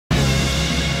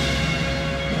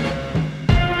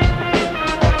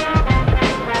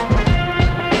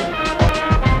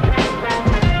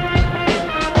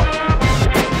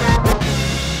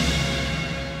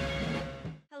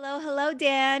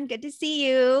Good to see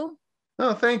you.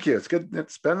 Oh, thank you. It's good.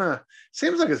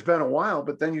 Seems like it's been a while,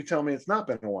 but then you tell me it's not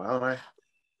been a while.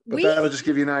 But that'll just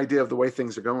give you an idea of the way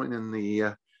things are going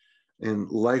in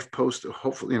life post,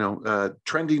 hopefully,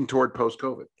 trending toward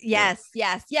post-COVID. Yes.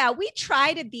 Yeah. We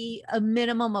try to be a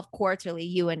minimum of quarterly,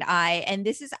 you and I. And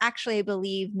this is actually, I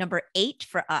believe, number 8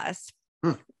 for us.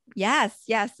 Yes.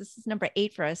 This is number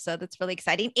 8 for us. So that's really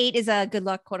exciting. 8 is a good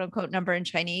luck, quote unquote, number in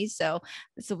Chinese. So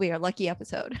this will be our lucky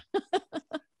episode.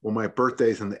 Well, my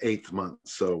birthday's in the 8th month,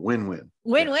 so win-win.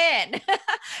 Win-win.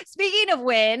 Speaking of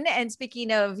win and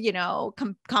speaking of,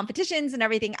 competitions and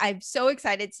everything, I'm so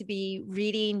excited to be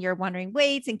reading your Wandering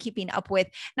Weights and keeping up with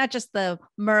not just the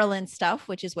Merlin stuff,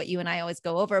 which is what you and I always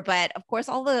go over, but of course,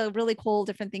 all the really cool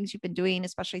different things you've been doing,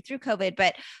 especially through COVID.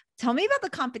 But tell me about the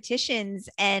competitions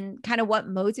and kind of what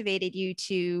motivated you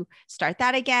to start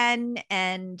that again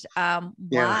and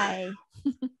why.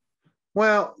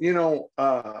 Well,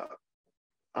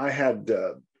 I had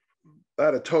a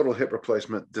total hip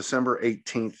replacement December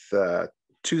 18th,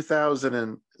 2000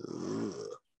 and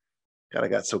God, I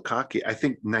got so cocky. I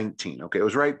think 19. Okay. It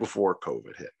was right before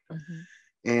COVID hit.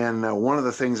 And one of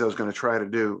the things I was going to try to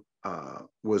do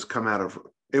was come out of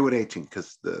it with 18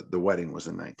 because the wedding was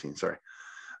in 19. Sorry.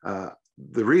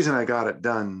 The reason I got it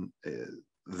done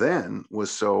then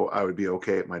was so I would be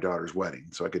okay at my daughter's wedding.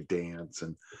 So I could dance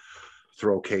and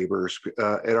throw cabers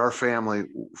at our family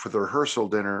for the rehearsal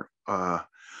dinner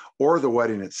or the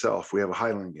wedding itself. We have a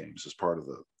Highland Games as part of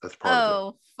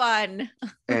fun.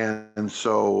 And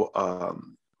so I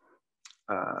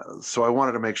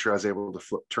wanted to make sure I was able to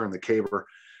turn the caber.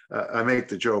 I make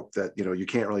the joke that you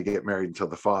can't really get married until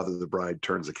the father of the bride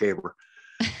turns the caber.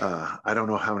 I don't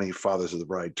know how many fathers of the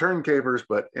bride turn cabers,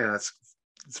 but it's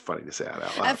funny to say that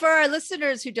out loud. And for our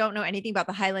listeners who don't know anything about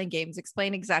the Highland Games,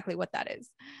 explain exactly what that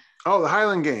is. Oh, the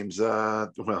Highland Games.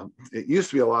 Well, it used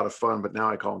to be a lot of fun, but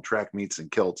now I call them track meets and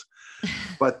kilts.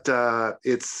 But I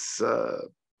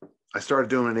started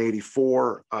doing in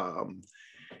 84.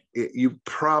 You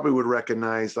probably would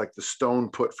recognize like the stone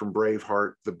put from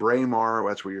Braveheart, the Braemar,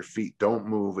 that's where your feet don't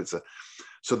move.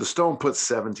 So the stone put's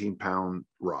 17-pound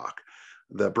rock.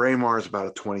 The Braemar is about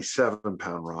a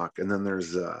 27-pound rock. And then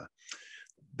there's the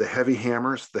heavy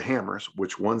hammers,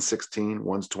 which one's 16,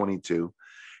 one's 22.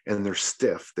 And they're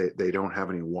stiff. They don't have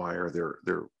any wire.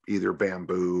 They're either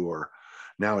bamboo or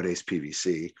nowadays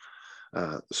PVC.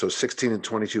 So 16 and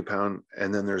 22 pound.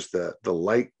 And then there's the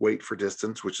lightweight for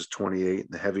distance, which is 28, and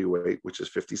the heavyweight, which is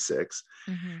 56.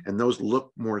 And those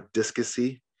look more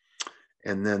discusy.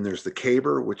 And then there's the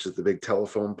caber, which is the big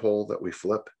telephone pole that we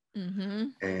flip.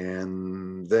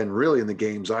 And then really in the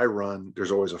games I run,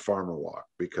 there's always a farmer walk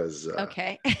because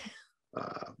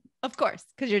of course,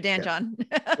 because you're Dan John.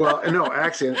 Well, no,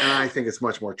 actually, and I think it's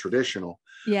much more traditional.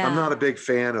 Yeah. I'm not a big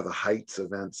fan of the heights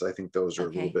events. I think those are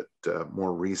a little bit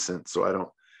more recent.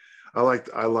 So I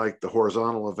like the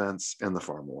horizontal events and the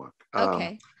farm walk.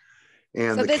 Okay.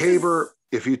 And so the caber,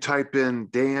 if you type in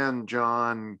Dan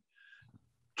John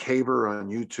caber on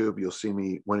YouTube, you'll see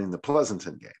me winning the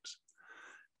Pleasanton Games.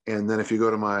 And then if you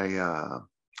go to my,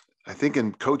 I think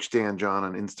in Coach Dan John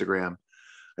on Instagram,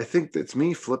 I think it's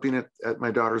me flipping it at my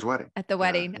daughter's wedding. At the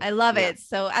wedding. I love it.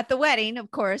 So at the wedding,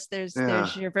 of course, there's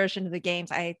your version of the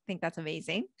games. I think that's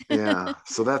amazing. Yeah.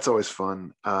 So that's always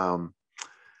fun. But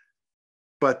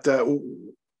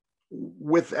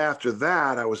with after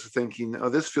that, I was thinking, oh,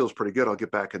 this feels pretty good. I'll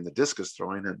get back in the discus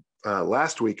throwing. And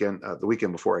last weekend, the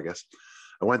weekend before, I guess,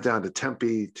 I went down to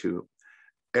Tempe to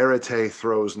Arete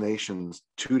Throws Nations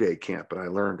 2-day camp, and I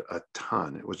learned a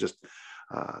ton. It was just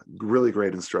really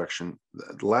great instruction.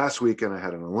 Last weekend, I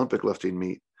had an Olympic lifting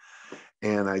meet,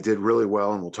 and I did really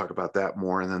well, and we'll talk about that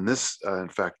more. And then this, in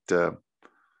fact, it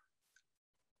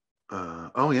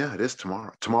is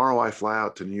tomorrow. Tomorrow, I fly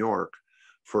out to New York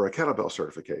for a kettlebell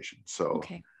certification. So,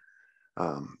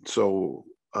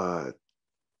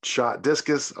 shot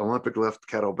discus, Olympic lift,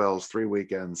 kettlebells, 3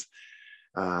 weekends.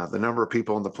 The number of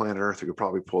people on the planet Earth who could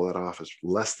probably pull that off is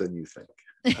less than you think.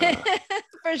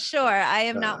 For sure. I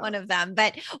am not one of them.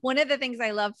 But one of the things I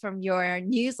love from your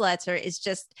newsletter is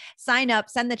just sign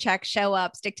up, send the check, show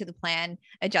up, stick to the plan,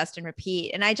 adjust and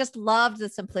repeat. And I just love the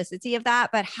simplicity of that,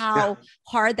 but how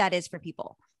hard that is for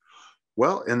people.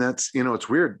 Well, and that's, it's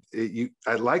weird.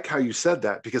 I like how you said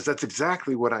that because that's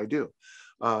exactly what I do.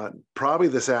 Probably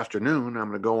this afternoon, I'm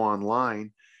going to go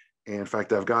online. And in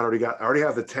fact, I already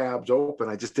have the tabs open.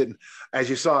 I just didn't,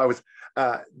 as you saw, I was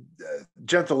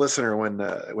gentle listener when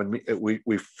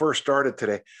we first started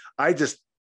today. I just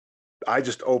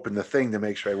opened the thing to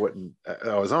make sure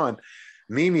I was on.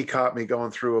 Mimi caught me going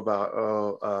through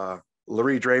about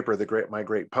Larry Draper, my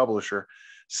great publisher,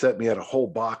 sent me out a whole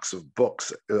box of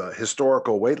books,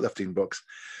 historical weightlifting books.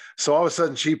 So all of a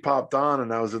sudden she popped on,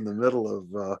 and I was in the middle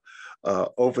of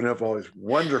opening up all these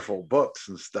wonderful books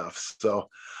and stuff. So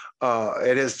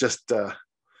it is just, I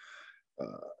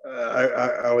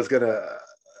was gonna,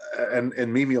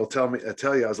 and Mimi will tell you,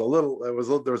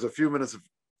 there was a few minutes of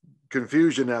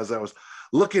confusion as I was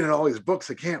looking at all these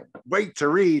books I can't wait to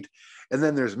read. And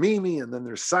then there's Mimi, and then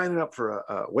there's signing up for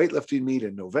a weightlifting meet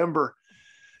in November.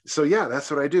 So yeah,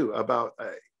 that's what I do. About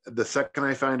the second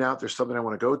I find out there's something I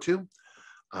want to go to,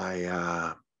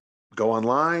 I go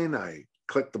online, I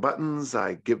click the buttons,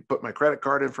 I put my credit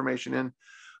card information in,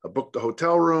 I book the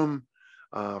hotel room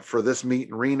for this meet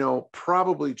in Reno.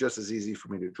 Probably just as easy for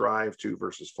me to drive to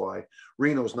versus fly.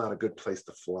 Reno's not a good place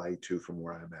to fly to from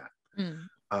where I'm at.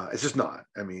 It's just not.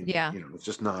 I mean, it's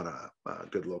just not a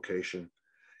good location.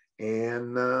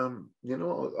 And,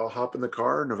 I'll hop in the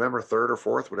car November 3rd or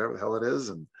 4th, whatever the hell it is,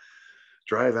 and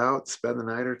drive out, spend the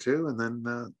night or two, and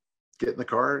then get in the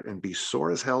car and be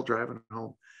sore as hell driving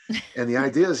home. And the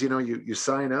idea is, you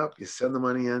sign up, you send the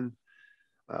money in,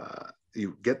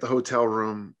 you get the hotel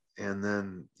room, and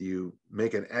then you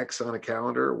make an X on a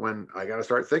calendar when I got to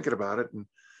start thinking about it. And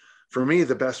for me,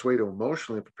 the best way to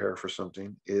emotionally prepare for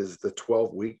something is the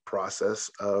 12-week process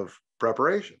of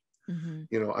preparation.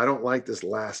 I don't like this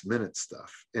last minute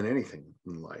stuff in anything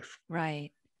in life.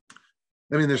 Right.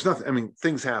 I mean, there's nothing, I mean,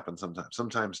 things happen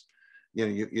sometimes,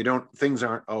 you don't, things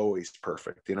aren't always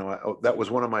perfect. That was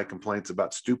one of my complaints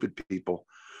about stupid people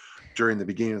during the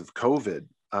beginning of COVID.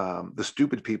 The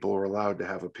stupid people were allowed to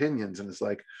have opinions. And it's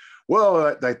like,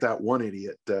 well, like that one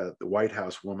idiot, the White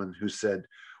House woman who said,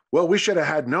 well, we should have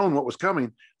had known what was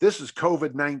coming. This is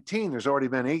COVID-19. There's already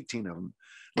been 18 of them.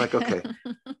 Like, okay.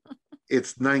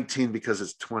 It's 19 because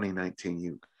it's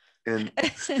 2019.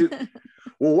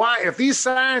 Well, why, if these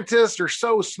scientists are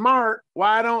so smart,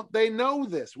 why don't they know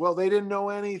this? Well, they didn't know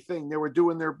anything. They were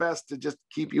doing their best to just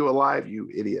keep you alive, you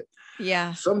idiot.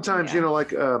 Yeah. Sometimes,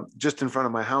 like just in front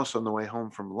of my house on the way home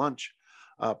from lunch,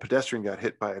 a pedestrian got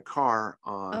hit by a car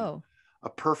on a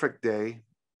perfect day.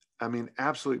 I mean,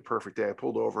 absolutely perfect day. I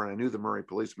pulled over and I knew the Murray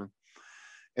policeman.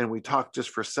 And we talked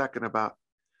just for a second about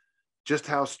just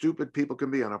how stupid people can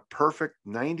be on a perfect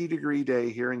 90-degree day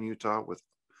here in Utah with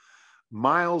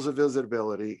miles of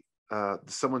visibility.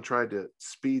 Someone tried to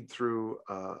speed through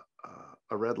a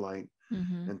red light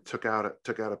and took out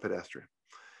a pedestrian.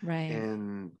 Right.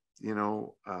 And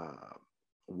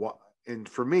and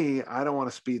for me, I don't want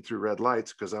to speed through red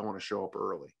lights because I want to show up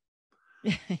early.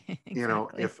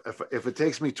 Exactly. If it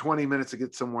takes me 20 minutes to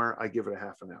get somewhere, I give it a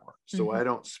half an hour. So I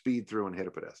don't speed through and hit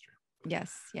a pedestrian.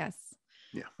 Yes.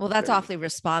 Yeah. Well, that's awfully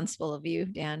responsible of you,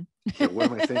 Dan. Yeah, what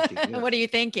am I thinking? Yeah. What are you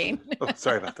thinking? Oh,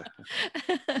 sorry about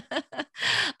that.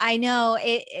 I know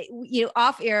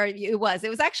off air. It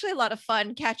was actually a lot of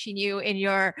fun catching you in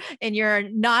your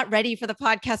not ready for the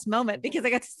podcast moment, because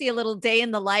I got to see a little day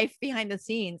in the life behind the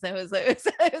scenes. It was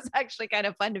actually kind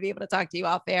of fun to be able to talk to you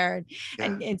off air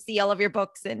and see all of your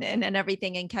books and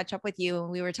everything and catch up with you.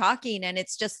 And we were talking, and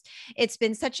it's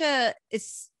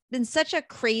been such a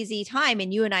crazy time.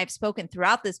 And you and I have spoken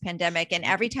throughout this pandemic, and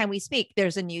every time we speak,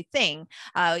 there's a new thing.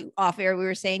 Off air, we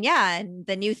were saying, and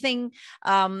the new thing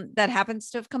that happens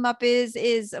to have come up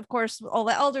is of course, all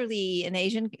the elderly in the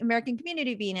Asian American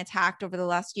community being attacked over the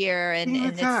last year. And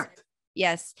attacked.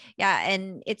 Yes. Yeah.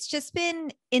 And it's just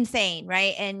been insane.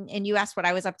 Right. And you asked what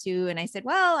I was up to. And I said,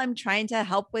 well, I'm trying to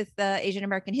help with the Asian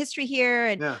American history here.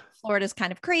 And Florida's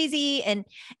kind of crazy. And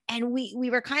we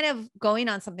were kind of going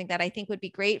on something that I think would be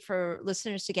great for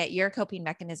listeners to get your coping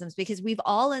mechanisms, because we've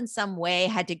all in some way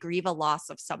had to grieve a loss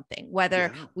of something,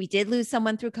 whether we did lose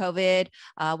someone through COVID,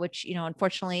 which,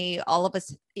 unfortunately all of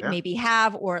us maybe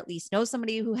have, or at least know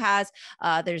somebody who has.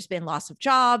 There's been loss of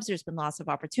jobs. There's been loss of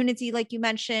opportunity. Like you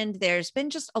mentioned, there's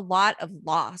been just a lot of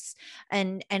loss.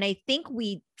 And I think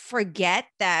we forget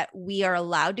that we are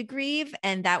allowed to grieve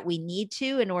and that we need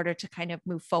to in order to kind of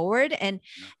move forward. And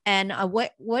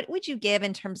what would you give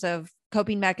in terms of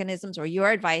coping mechanisms or your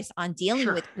advice on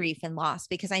dealing with grief and loss?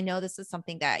 Because I know this is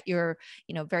something that you're,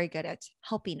 very good at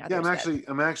helping others.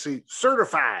 I'm actually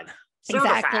certified.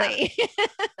 Exactly.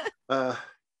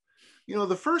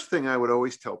 The first thing I would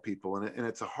always tell people, and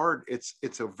it's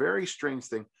a very strange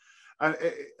thing.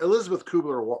 Elizabeth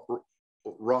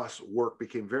Kubler-Ross work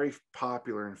became very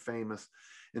popular and famous.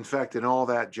 In fact, in All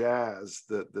That Jazz,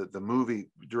 the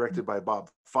movie directed by Bob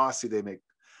Fosse, I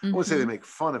wouldn't say they make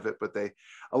fun of it, but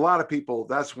a lot of people,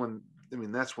 that's when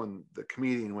the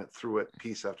comedian went through it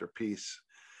piece after piece,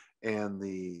 and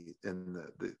the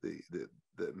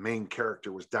main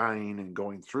character was dying and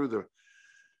going through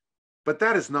But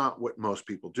that is not what most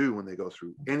people do when they go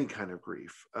through any kind of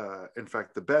grief. In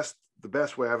fact, the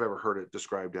best way I've ever heard it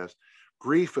described as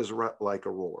grief is like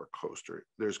a roller coaster.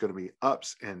 There's going to be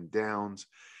ups and downs,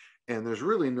 and there's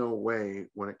really no way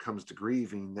when it comes to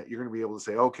grieving that you're going to be able to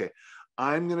say, okay,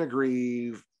 I'm going to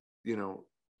grieve,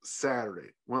 Saturday.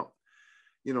 Well,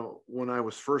 when I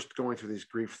was first going through these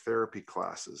grief therapy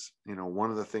classes,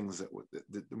 one of the things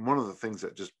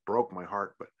that just broke my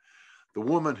heart, but the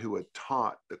woman who had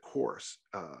taught the course,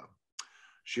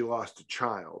 she lost a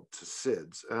child to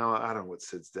SIDS. I don't know what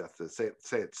SIDS death is. Say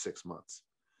it's 6 months.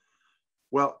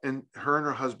 Well, and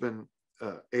her husband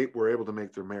were able to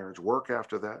make their marriage work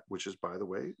after that, which is, by the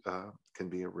way, can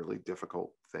be a really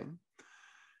difficult thing.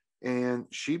 And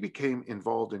she became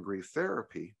involved in grief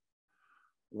therapy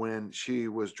when she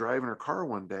was driving her car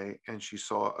one day and she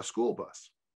saw a school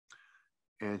bus,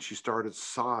 and she started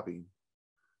sobbing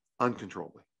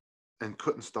uncontrollably and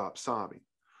couldn't stop sobbing.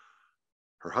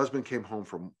 Her husband came home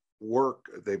from work.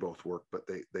 They both worked, but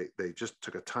they just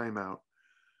took a time out.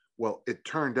 Well, it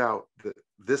turned out that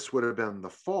this would have been the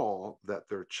fall that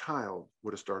their child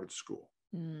would have started school.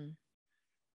 Mm.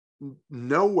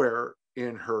 Nowhere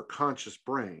in her conscious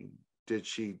brain did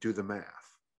she do the math,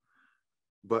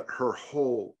 but her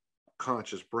whole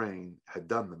conscious brain had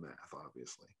done the math,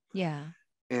 obviously. Yeah.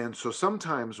 And so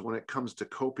sometimes when it comes to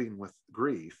coping with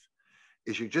grief,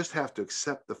 is you just have to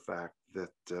accept the fact that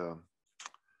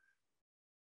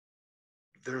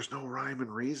there's no rhyme and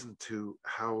reason to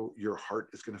how your heart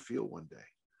is going to feel one day.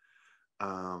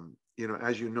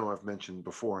 As I've mentioned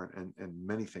before, and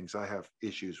many things, I have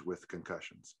issues with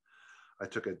concussions. I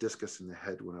took a discus in the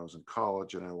head when I was in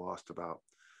college, and I lost about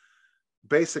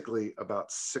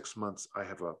 6 months. I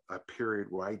have a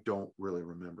period where I don't really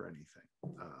remember anything.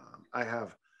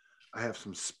 I have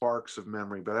some sparks of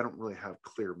memory, but I don't really have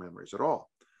clear memories at all.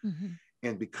 Mm-hmm.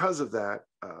 And because of that,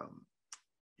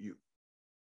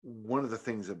 one of the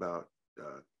things about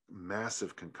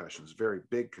massive concussions, very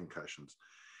big concussions,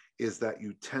 is that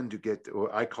you tend to get,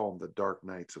 I call them the dark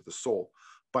nights of the soul.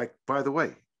 By the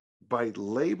way, by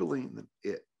labeling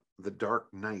it the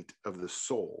dark night of the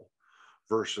soul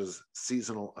versus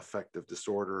seasonal affective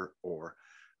disorder or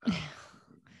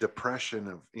depression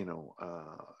of,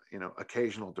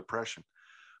 occasional depression,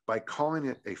 by calling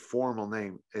it a formal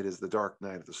name, it is the dark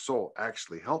night of the soul,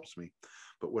 actually helps me.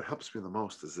 But what helps me the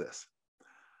most is this.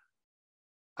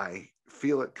 I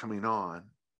feel it coming on.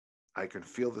 I can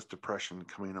feel this depression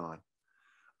coming on.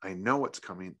 I know it's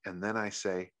coming. And then I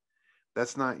say,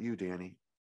 that's not you, Danny.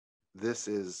 This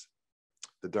is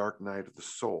the dark night of the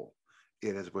soul.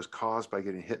 It was caused by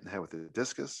getting hit in the head with a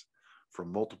discus,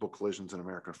 from multiple collisions in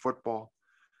American football,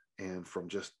 and from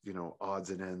just, odds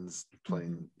and ends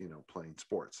playing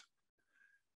sports.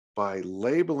 By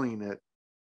labeling it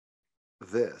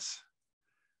this,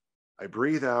 I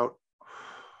breathe out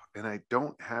and I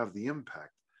don't have the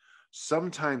impact.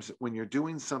 Sometimes when you're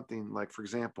doing something like, for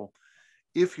example,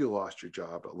 if you lost your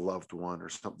job, a loved one or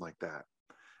something like that,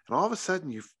 and all of a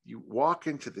sudden you walk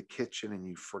into the kitchen and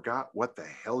you forgot what the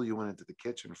hell you went into the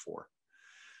kitchen for.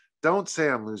 Don't say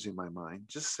I'm losing my mind.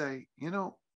 Just say,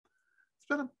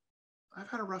 I've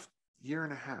had a rough year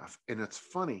and a half. And it's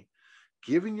funny,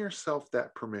 giving yourself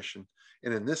that permission.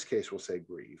 And in this case, we'll say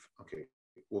grieve. Okay.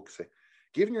 We'll say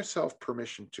giving yourself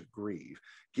permission to grieve,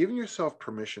 giving yourself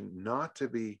permission not to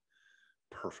be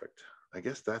perfect. I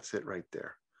guess that's it right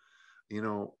there.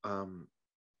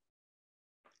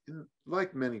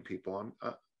 Like many people,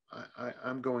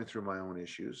 I'm going through my own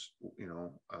issues.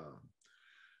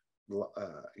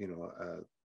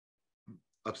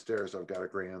 Upstairs, I've got a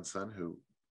grandson who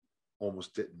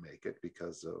almost didn't make it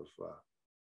because of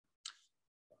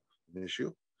an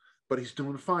issue, but he's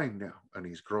doing fine now, and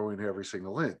he's growing every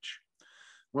single inch.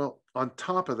 Well, on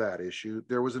top of that issue,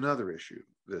 there was another issue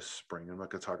this spring. I'm not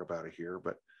going to talk about it here,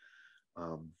 but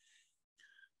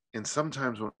and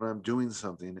sometimes when I'm doing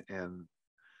something and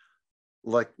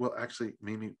actually,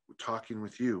 Mimi, talking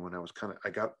with you, when I was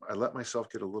I let myself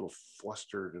get a little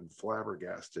flustered and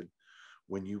flabbergasted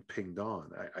when you pinged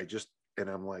on. And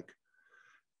I'm like,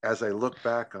 as I look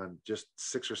back on just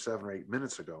 6 or 7 or 8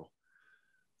 minutes ago,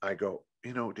 I go,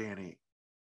 Danny,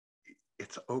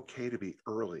 it's okay to be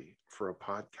early for a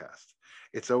podcast.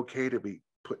 It's okay to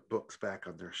put books back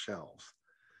on their shelves.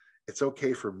 It's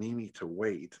okay for Mimi to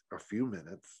wait a few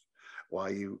minutes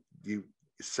while you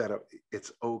set up.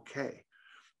 It's okay.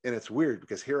 And it's weird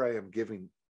because here I am giving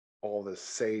all this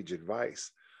sage advice,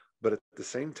 but at the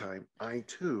same time, I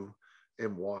too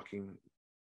am walking.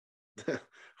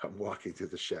 I'm walking through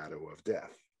the shadow of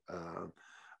death,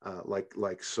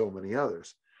 like so many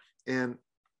others, and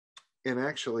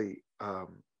actually,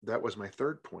 that was my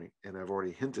third point, and I've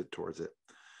already hinted towards it.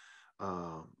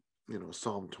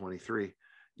 Psalm 23,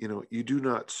 you do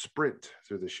not sprint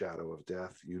through the shadow of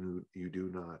death. You do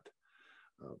not,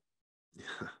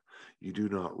 you do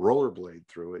not rollerblade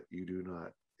through it. You do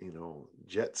not,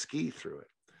 jet ski through it.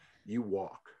 You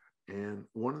walk. And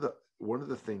one of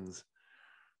the things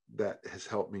that has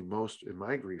helped me most in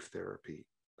my grief therapy,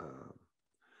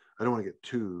 I don't want to get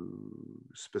too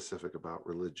specific about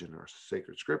religion or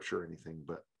sacred scripture or anything,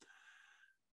 but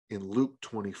in Luke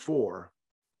 24,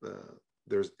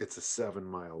 it's a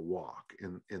 7-mile walk.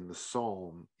 In the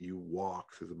Psalm, you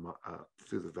walk through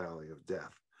the valley of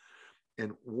death.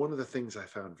 And one of the things I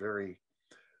found very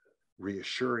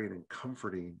reassuring and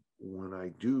comforting when I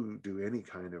do any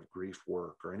kind of grief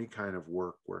work or any kind of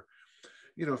work where,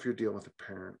 if you're dealing with a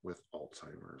parent with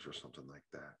Alzheimer's or something like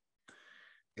that,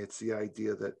 it's the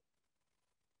idea that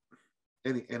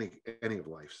any of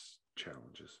life's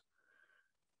challenges,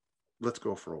 let's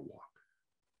go for a walk,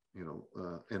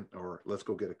 or let's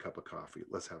go get a cup of coffee.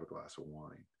 Let's have a glass of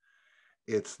wine.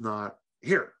 It's not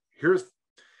here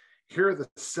are the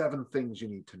 7 things you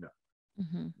need to know.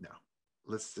 Mm-hmm. No,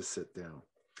 let's just sit down.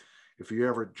 If you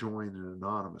ever join an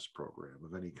anonymous program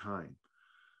of any kind,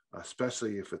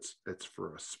 especially if it's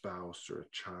for a spouse or a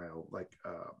child, like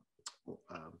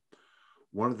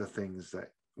one of the things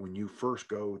that when you first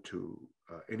go to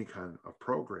any kind of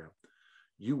program,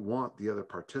 you want the other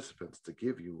participants to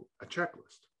give you a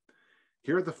checklist.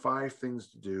 Here are the 5 things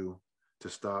to do to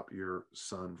stop your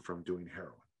son from doing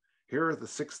heroin. Here are the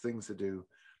 6 things to do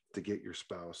to get your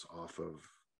spouse off of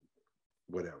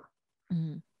whatever.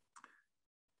 Mm-hmm.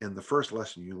 And the first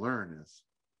lesson you learn is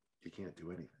you can't do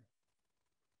anything.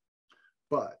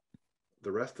 But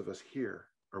the rest of us here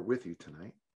are with you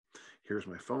tonight. Here's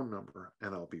my phone number,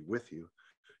 and I'll be with you.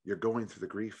 You're going through the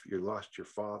grief. You lost your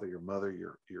father, your mother,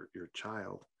 your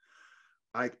child.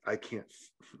 I can't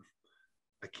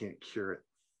cure it.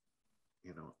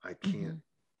 I can't.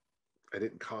 Mm-hmm. I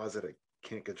didn't cause it. I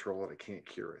can't control it. I can't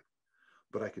cure it.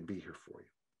 But I can be here for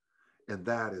you. And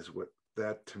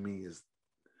that to me is,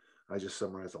 I just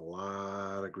summarized a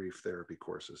lot of grief therapy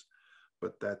courses,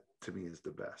 but that to me is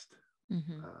the best.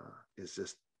 Mm-hmm. Is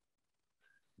just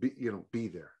be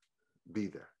there.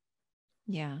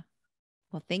 Yeah.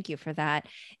 Well, thank you for that.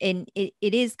 And it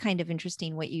is kind of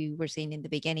interesting what you were saying in the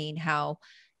beginning, how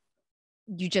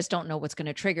you just don't know what's going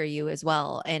to trigger you as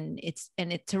well. And it's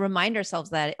to remind ourselves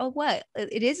that,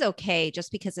 it is okay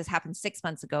just because this happened 6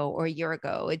 months ago or a year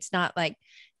ago. It's not like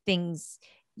things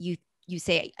you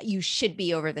say you should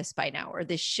be over this by now, or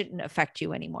this shouldn't affect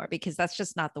you anymore, because that's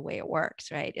just not the way it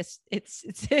works. Right. It's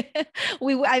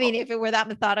I mean, if it were that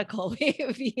methodical, it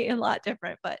would be a lot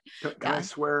different, but can I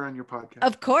swear on your podcast?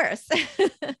 Of course.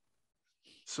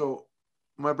 So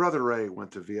my brother Ray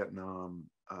went to Vietnam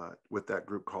with that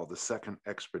group called the 2nd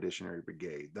Expeditionary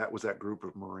Brigade. That was that group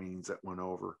of Marines that went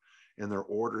over, and their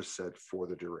orders said for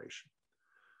the duration.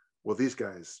 Well, these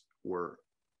guys were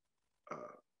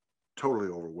totally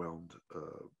overwhelmed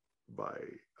by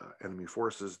enemy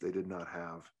forces. They didn't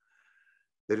have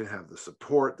the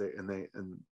support.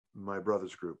 And my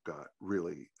brother's group got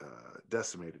really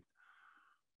decimated.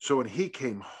 So when he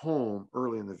came home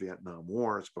early in the Vietnam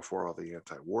War, it's before all the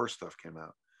anti-war stuff came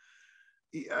out,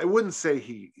 I wouldn't say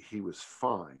he was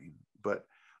fine, but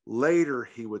later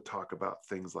he would talk about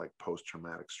things like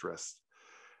post-traumatic stress,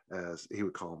 as he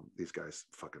would call them, these guys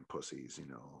fucking pussies,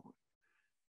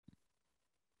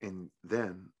 And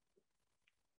then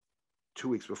 2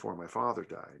 weeks before my father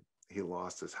died, he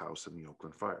lost his house in the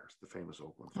Oakland fires, the famous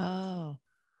Oakland fires. Oh.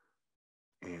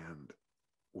 And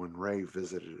when Ray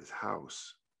visited his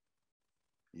house,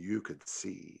 you could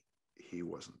see he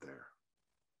wasn't there.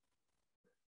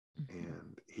 Mm-hmm.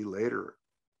 And he later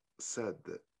said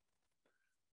that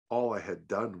all I had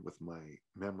done with my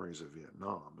memories of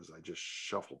Vietnam is I just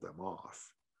shuffled them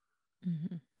off.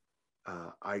 Mm-hmm.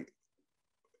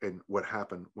 And what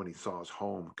happened when he saw his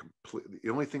home completely,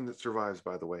 the only thing that survives,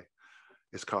 by the way,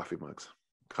 is coffee mugs.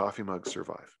 Coffee mugs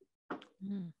survive.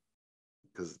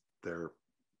 Because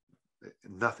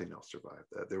nothing else survived.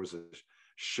 There was a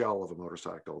shell of a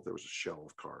motorcycle. There was a shell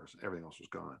of cars. Everything else was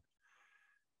gone.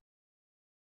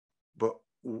 But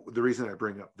the reason I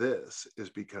bring up this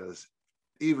is because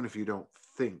even if you don't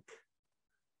think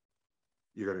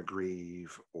you're going to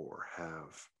grieve or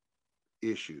have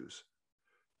issues,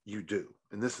 you do.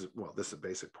 And this is a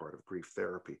basic part of grief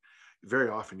therapy. Very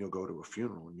often you'll go to a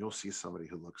funeral and you'll see somebody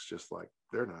who looks just like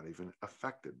they're not even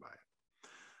affected by it.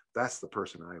 That's the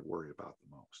person I worry about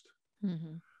the most.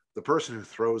 Mm-hmm. The person who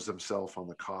throws themselves on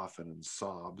the coffin and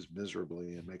sobs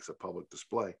miserably and makes a public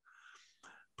display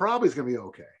probably is going to be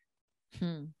okay.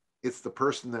 it's the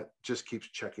person that just keeps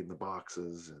checking the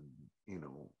boxes and,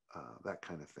 that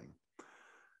kind of thing.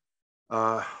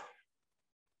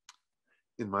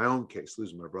 In my own case,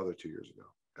 losing my brother 2 years ago,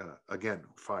 again,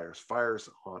 fires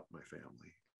haunt my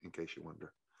family, in case you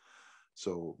wonder.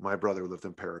 So my brother lived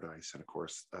in paradise. And of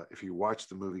course, if you watch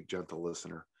the movie, Gentle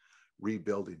Listener,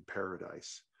 Rebuilding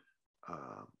Paradise,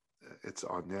 it's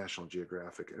on National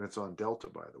Geographic, and it's on Delta,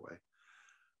 by the way.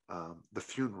 The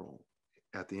funeral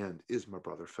at the end is my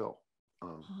brother Phil,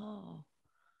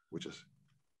 which is,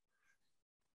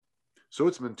 so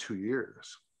it's been 2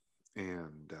 years,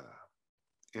 and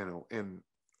and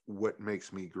what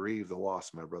makes me grieve the loss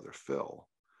of my brother Phil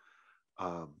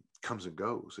comes and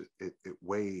goes. It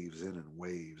waves in and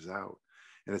waves out,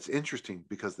 and it's interesting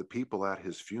because the people at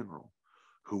his funeral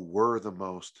who were the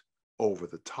most over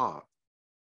the top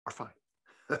are fine.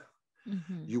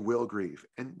 Mm-hmm. You will grieve.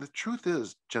 And the truth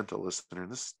is, gentle listener,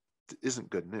 and this isn't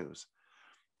good news,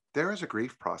 there is a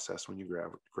grief process when you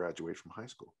graduate from high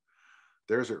school.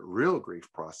 There's a real grief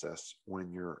process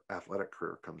when your athletic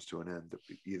career comes to an end,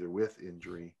 either with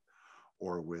injury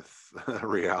or with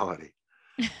reality.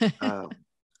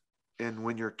 And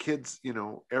when your kids,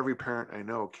 every parent I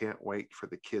know can't wait for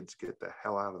the kids to get the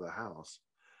hell out of the house.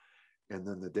 And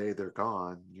then the day they're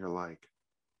gone, you're like,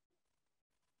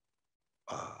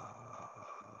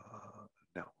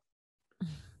 no.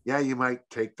 Yeah, you might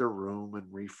take their room and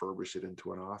refurbish it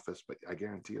into an office, but I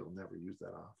guarantee you'll never use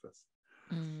that office.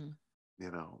 Mm.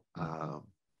 Mm-hmm.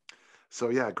 So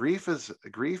yeah, grief is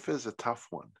a tough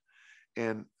one.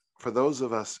 And for those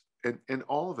of us, and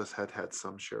all of us had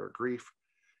some share of grief.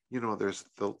 There's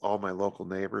all my local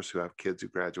neighbors who have kids who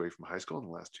graduate from high school in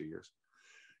the last 2 years.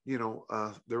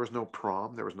 There was no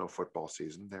prom, there was no football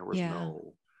season, there was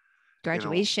no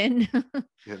graduation.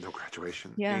 No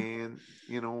graduation. Yeah. And,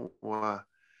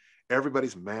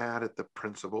 everybody's mad at the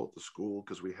principal at the school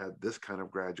because we had this kind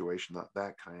of graduation, not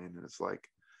that kind. And it's like,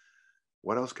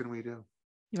 what else can we do?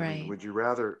 Right. I mean, would you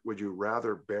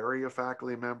rather bury a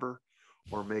faculty member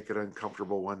or make it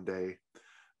uncomfortable one day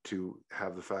to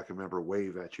have the faculty member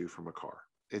wave at you from a car?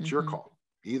 It's your call.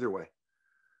 Either way.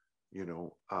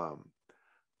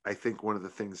 I think one of the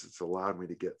things that's allowed me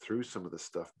to get through some of the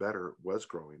stuff better was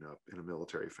growing up in a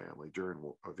military family during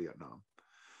Vietnam.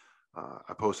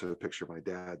 I posted a picture of my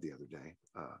dad the other day,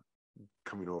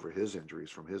 coming over his injuries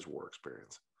from his war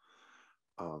experience.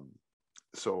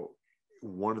 So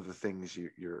one of the things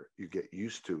you get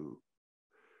used to,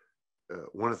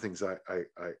 one of the things I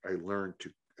learned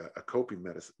to, a coping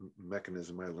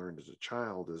mechanism I learned as a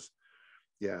child is,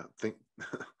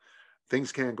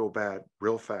 things can go bad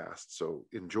real fast. So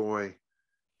enjoy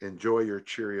your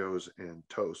Cheerios and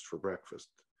toast for breakfast.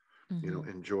 Mm-hmm.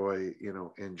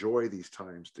 Enjoy these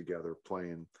times together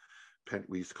playing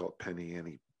we used to call it penny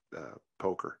ante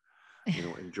poker.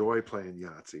 Enjoy playing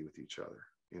Yahtzee with each other.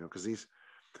 Because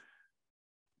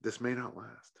this may not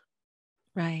last.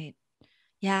 Right.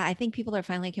 Yeah, I think people are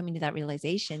finally coming to that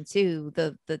realization too.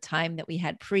 The time that we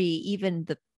had even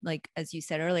as you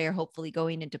said earlier, hopefully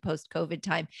going into post-COVID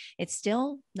time, it's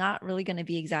still not really going to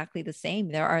be exactly the same.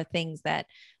 There are things that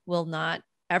will not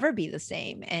ever be the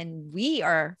same, and we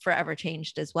are forever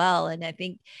changed as well. And I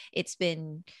think it's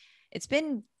been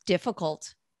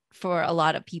difficult for a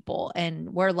lot of people,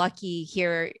 and we're lucky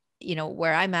here.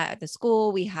 Where I'm at the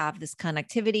school, we have this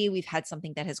connectivity. We've had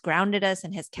something that has grounded us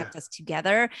and has kept us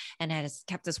together and has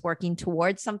kept us working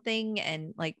towards something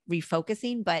and like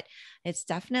refocusing. But it's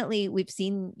definitely, we've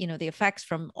seen, the effects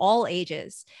from all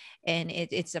ages, and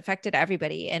it's affected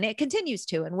everybody, and it continues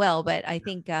to and will. But I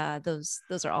think those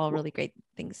are all really great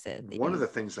things. One of the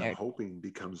things I'm hoping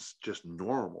becomes just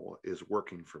normal is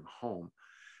working from home.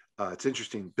 It's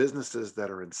interesting, businesses that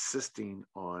are insisting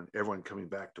on everyone coming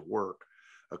back to work,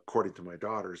 according to my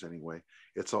daughters anyway,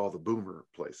 it's all the boomer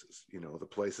places, the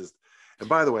places. And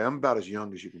by the way, I'm about as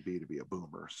young as you can be a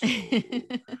boomer. So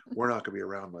we're not going to be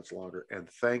around much longer. And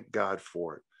thank God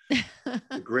for it.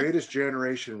 The greatest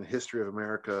generation in the history of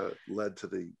America led to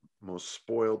the most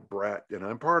spoiled brat, and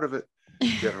I'm part of it,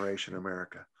 generation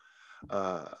America.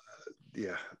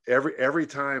 Every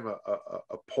time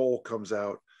a poll comes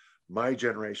out, my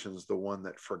generation is the one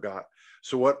that forgot.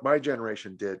 So what my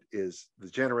generation did is the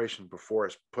generation before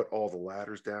us put all the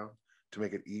ladders down to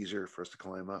make it easier for us to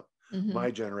climb up. Mm-hmm.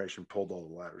 My generation pulled all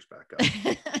the ladders back up.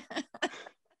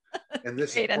 And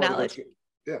this is part of it.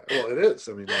 Yeah, well, it is.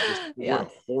 I mean, what a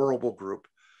horrible group.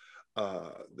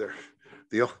 They're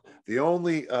the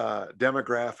only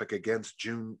demographic against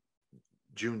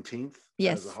Juneteenth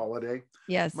as a holiday.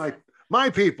 Yes, my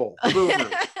people, the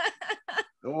boomers.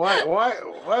 Why?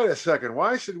 Wait a second.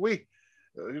 Why should we?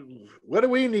 What do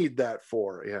we need that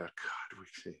for? Yeah, God, we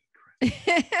see.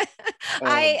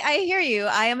 I hear you.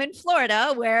 I am in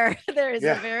Florida where there is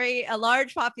Yeah. a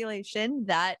large population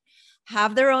that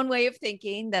have their own way of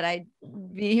thinking that I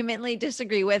vehemently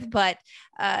disagree with. But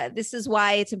this is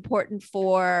why it's important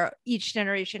for each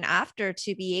generation after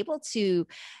to be able to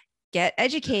get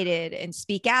educated and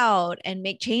speak out and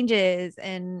make changes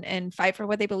and fight for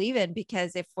what they believe in,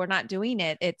 because if we're not doing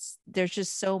it, there's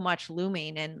just so much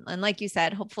looming. And like you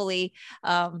said, hopefully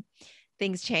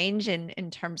things change, and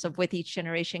in terms of with each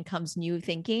generation comes new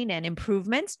thinking and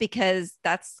improvements, because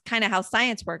that's kind of how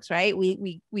science works, right?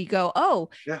 We go, oh,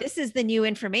 Yeah. this is the new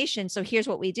information, so here's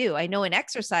what we do. I know in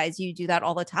exercise you do that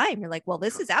all the time. You're like, well,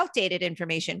 this is outdated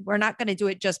information. We're not going to do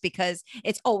it just because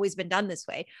it's always been done this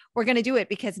way. We're going to do it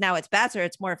because now it's better,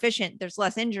 it's more efficient, there's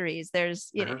less injuries,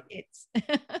 there's, you know, it's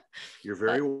You're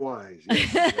very wise. Yes,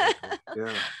 exactly.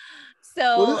 Yeah.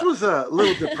 so Well, this was a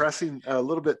little depressing, a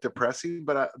little bit depressing,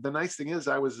 but the nice thing is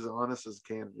I was as honest as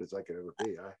candid as I could ever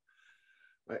be.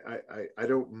 I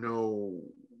don't know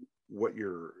what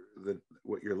your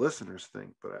listeners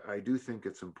think, but I do think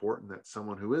it's important that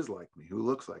someone who is like me, who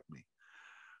looks like me,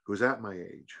 who's at my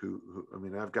age, who I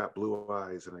mean, I've got blue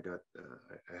eyes and I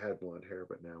had blonde hair,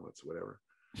 but now it's whatever.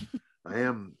 I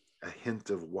am a hint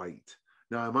of white.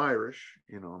 Now I'm Irish,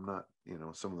 I'm not,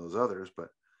 some of those others, but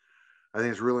I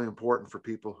think it's really important for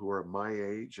people who are my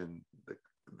age and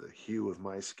the hue of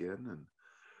my skin.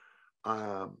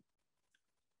 And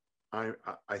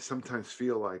I sometimes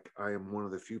feel like I am one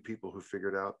of the few people who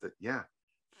figured out that, yeah,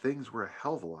 things were a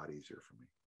hell of a lot easier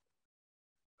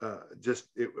for me.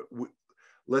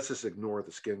 Let's just ignore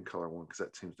the skin color one, because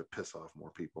that seems to piss off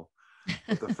more people.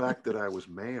 But the fact that I was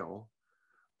male,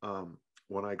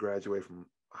 when I graduated from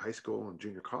high school and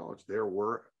junior college, there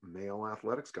were male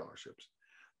athletic scholarships.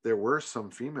 There were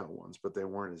some female ones, but they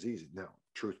weren't as easy. Now,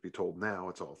 truth be told, now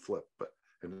it's all flipped,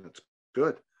 and it's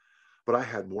good. But I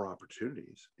had more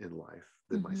opportunities in life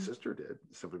than my sister did,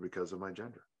 simply because of my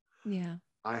gender. Yeah.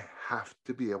 I have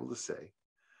to be able to say,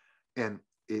 and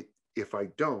if I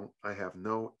don't, I have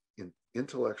no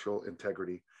intellectual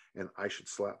integrity, and I should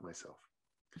slap myself.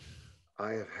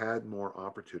 I have had more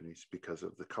opportunities because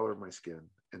of the color of my skin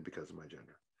and because of my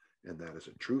gender. And that is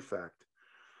a true fact.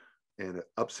 And it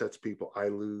upsets people. I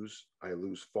lose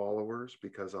followers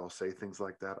because I'll say things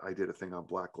like that. I did a thing on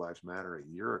Black Lives Matter a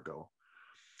year ago.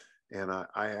 And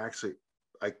I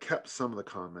kept some of the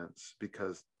comments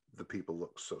because the people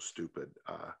look so stupid.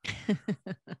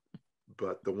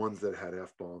 But the ones that had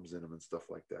F-bombs in them and stuff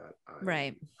like that,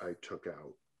 I took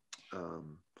out.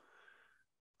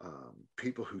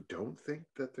 People who don't think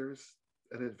that there's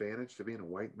an advantage to being a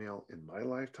white male in my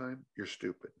lifetime, you're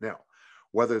stupid. Now,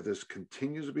 whether this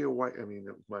continues to be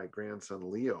my grandson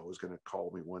Leo is going to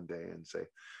call me one day and say,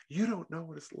 you don't know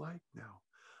what it's like now.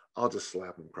 I'll just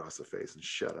slap him across the face and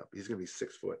shut up. He's going to be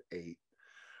 6'8".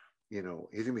 He's going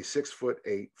to be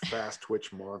 6'8", fast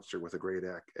twitch monster with a great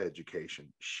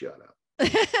education. Shut up.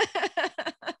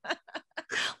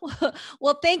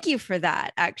 Well, thank you for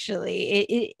that.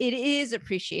 Actually, it is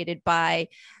appreciated by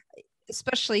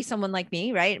especially someone like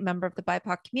me, right? A member of the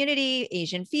BIPOC community,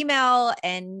 Asian female.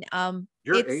 And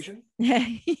you're Asian? Yeah.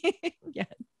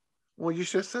 Well, you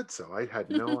should have said so. I had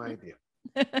no idea.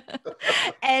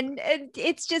 and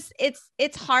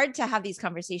it's hard to have these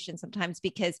conversations sometimes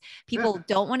because people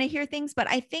don't want to hear things. But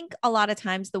I think a lot of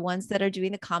times the ones that are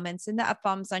doing the comments and the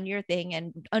F-bombs on your thing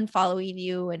and unfollowing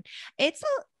you, and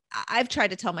I've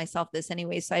tried to tell myself this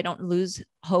anyway, so I don't lose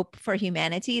hope for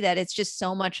humanity, that it's just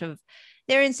so much of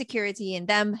their insecurity and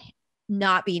them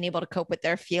not being able to cope with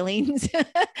their feelings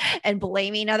and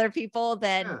blaming other people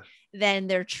than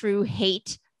their true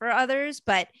hate for others.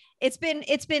 But it's been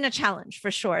a challenge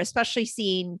for sure, especially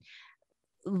seeing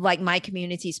like my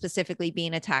community specifically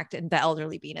being attacked and the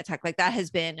elderly being attacked. Like that has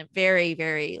been very,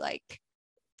 very like,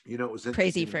 it was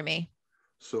crazy for me.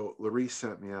 So Larisse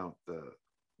sent me out the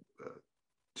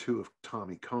 2 of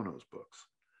Tommy Kono's books.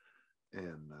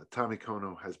 And Tommy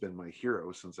Kono has been my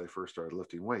hero since I first started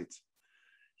lifting weights.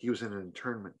 He was in an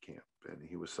internment camp and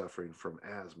he was suffering from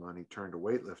asthma, and he turned to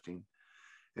weightlifting,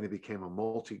 and he became a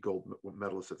multi-gold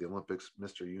medalist at the Olympics,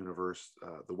 Mr. Universe,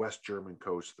 the West German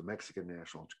coach, the Mexican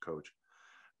national coach.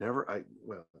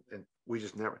 And we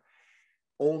just never,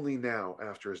 only now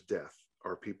after his death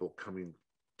are people coming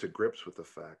to grips with the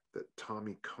fact that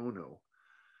Tommy Kono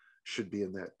should be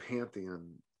in that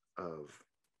pantheon of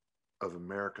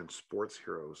American sports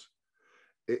heroes.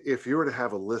 If you were to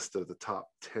have a list of the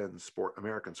top 10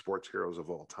 American sports heroes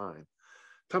of all time,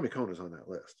 Tommy Kono is on that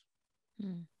list.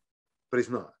 But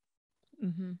he's not.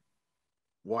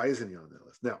 Why isn't he on that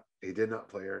list? Now, he did not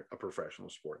play a professional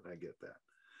sport, and I get that.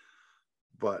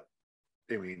 But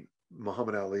I mean,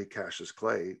 Muhammad Ali, Cassius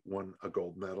Clay won a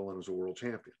gold medal and was a world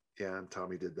champion. Yeah, and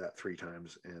Tommy did that 3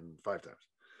 times and 5 times.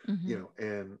 Mm-hmm.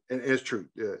 And it's true.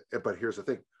 But here's the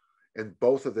thing, and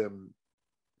both of them,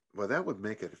 well, that would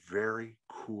make it a very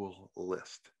cool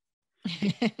list.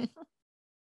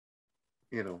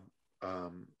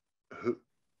 Who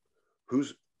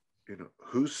who's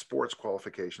whose sports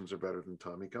qualifications are better than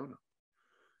Tommy Kono?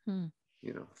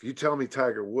 If you tell me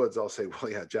Tiger Woods, I'll say,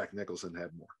 well, yeah, Jack Nicholson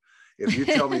had more. If you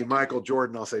tell me Michael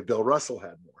Jordan, I'll say Bill Russell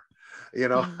had more.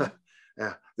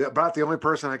 Yeah, about the only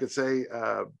person I could say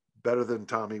better than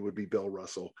Tommy would be Bill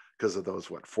Russell, because of those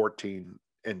 14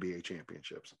 NBA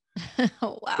championships.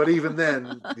 Oh, wow. But even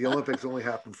then, the Olympics only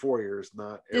happen 4 years,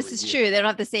 not every This is year. true. They don't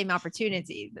have the same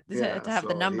opportunity to have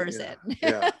the numbers in.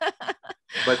 Yeah.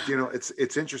 But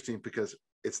it's interesting because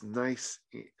it's nice.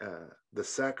 The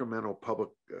Sacramento public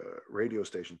radio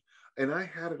station, and I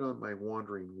had it on my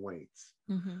Wandering Weights.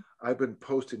 Mm-hmm. I've been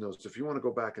posting those. If you want to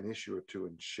go back an issue or two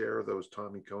and share those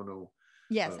Tommy Kono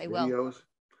yes, I videos, will.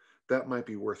 that might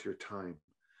be worth your time.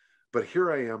 But here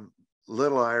I am,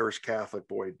 little Irish Catholic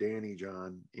boy, Danny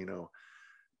John,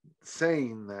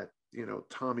 saying that,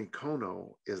 Tommy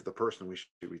Kono is the person we should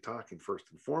be talking first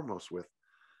and foremost with.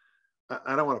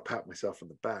 I don't want to pat myself on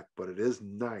the back, but it is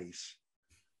nice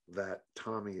that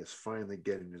Tommy is finally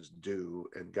getting his due.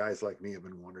 And guys like me have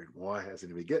been wondering, why hasn't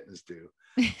he been getting his due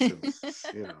since,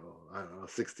 I don't know,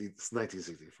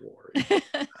 1964.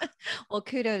 Well,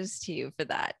 kudos to you for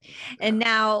that. Yeah. And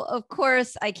now, of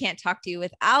course, I can't talk to you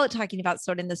without talking about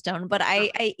Sword in the Stone, but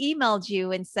I emailed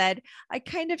you and said, I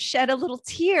kind of shed a little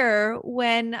tear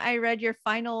when I read your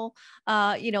final,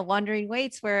 Wandering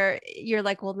Weights, where you're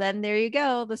like, well, then there you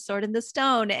go, the Sword in the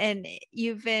Stone. And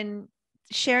you've been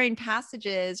sharing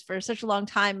passages for such a long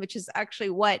time, which is actually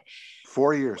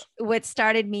 4 years, what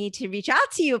started me to reach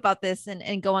out to you about this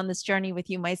and go on this journey with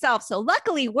you myself. So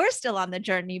luckily we're still on the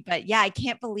journey, but yeah, I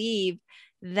can't believe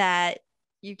that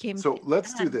you came. So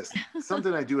let's do this.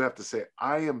 Something I do have to say,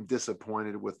 I am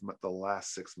disappointed with the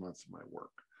last 6 months of my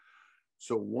work.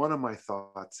 So one of my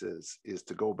thoughts is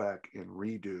to go back and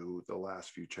redo the last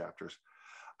few chapters.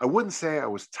 I wouldn't say I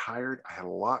was tired. I had a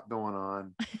lot going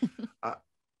on.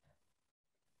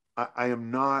 I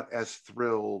am not as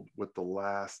thrilled with the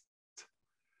last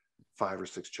 5 or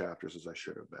 6 chapters as I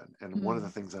should have been. And one of the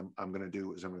things I'm going to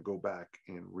do is I'm going to go back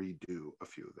and redo a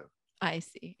few of them. I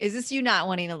see. Is this you not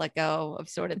wanting to let go of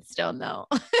Sword and Stone, though?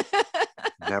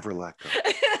 Never let go.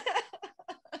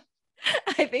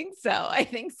 I think so.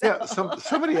 Yeah.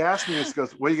 Somebody asked me, it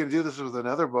goes, well, are you going to do this with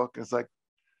another book? And it's like,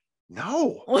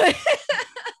 no.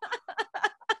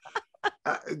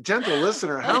 Gentle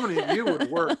listener, how many of you would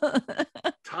work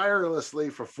tirelessly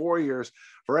for 4 years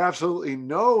for absolutely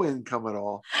no income at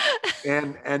all,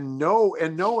 and no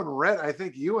one read? I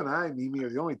think you and I, Mimi, are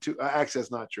the only two. Actually,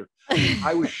 that's not true.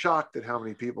 I was shocked at how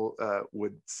many people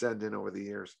would send in over the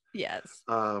years. Yes.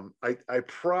 I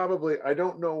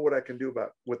don't know what I can do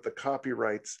with the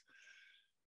copyrights.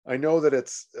 I know that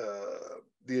it's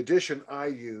the edition I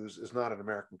use is not an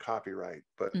American copyright,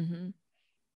 but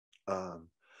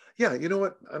yeah, you know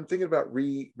what? I'm thinking about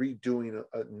redoing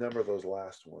a number of those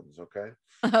last ones. Okay.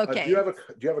 Okay. Do you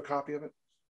have a copy of it?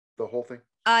 The whole thing?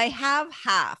 I have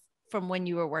half from when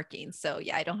you were working. So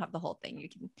yeah, I don't have the whole thing. You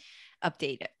can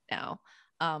update it now.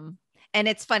 And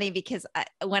it's funny because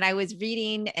when I was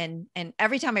reading and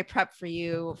every time I prep for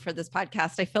you for this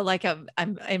podcast, I feel like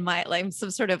I'm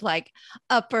some sort of like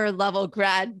upper level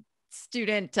grad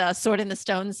student Sword in the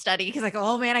Stone study, because I go,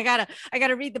 oh man, I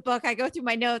gotta read the book. I go through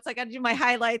my notes. I gotta do my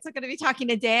highlights. I'm gonna be talking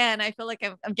to Dan. I feel like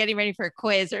I'm getting ready for a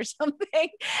quiz or something.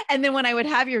 And then when I would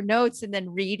have your notes and then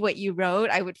read what you wrote,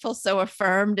 I would feel so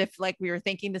affirmed if like we were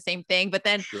thinking the same thing. But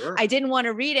then I didn't want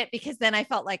to read it because then I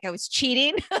felt like I was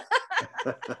cheating.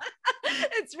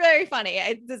 It's very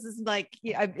funny. This is like,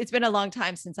 it's been a long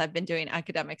time since I've been doing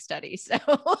academic studies.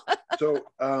 So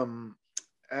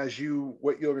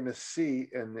what you're going to see,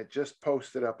 and it just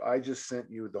posted up, I just sent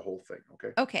you the whole thing.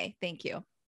 Okay, thank you.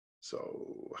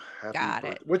 So got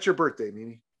it. What's your birthday,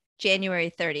 Mimi? January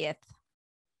 30th.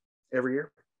 Every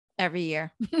year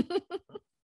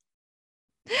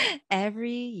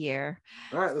every year.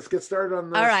 All right, let's get started on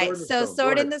the all right. So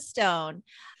Sword in the Stone.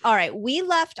 All right, we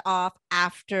left off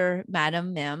after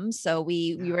Madame Mim, so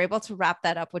we were able to wrap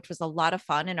that up, which was a lot of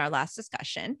fun in our last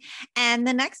discussion. And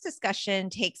the next discussion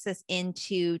takes us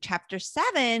into chapter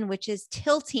 7, which is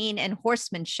tilting and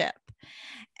horsemanship.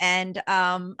 And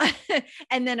and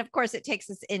then of course it takes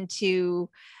us into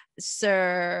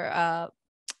Sir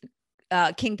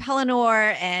King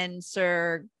Pellinor and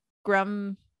Sir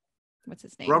what's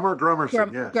his name?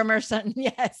 Grummerson, yes. Grummerson,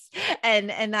 yes.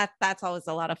 And that's always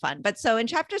a lot of fun. But so in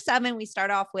chapter 7, we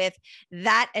start off with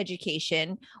that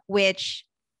education, which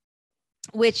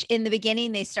in the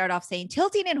beginning, they start off saying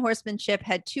tilting and horsemanship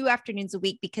had 2 afternoons a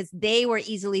week because they were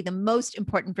easily the most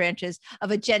important branches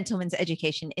of a gentleman's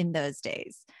education in those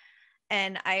days.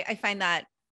 And I find that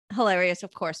hilarious,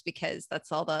 of course, because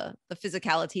that's all the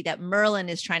physicality that Merlin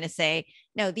is trying to say.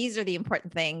 No, these are the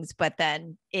important things. But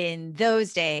then in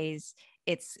those days,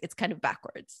 it's kind of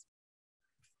backwards.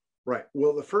 Right.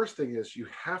 Well, the first thing is you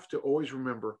have to always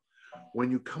remember when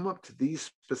you come up to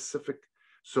these specific,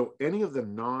 so any of the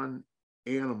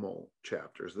non-animal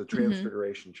chapters, the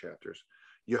transfiguration chapters,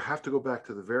 you have to go back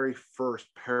to the very first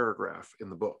paragraph in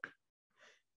the book.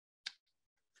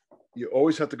 You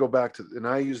always have to go back to, and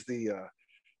I use the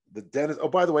Dennis. Oh,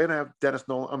 by the way, and I have Dennis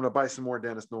Nolan. I'm going to buy some more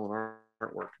Dennis Nolan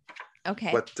artwork. Okay.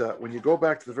 But when you go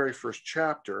back to the very first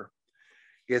chapter,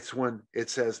 it's when it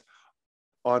says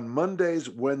on Mondays,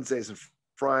 Wednesdays, and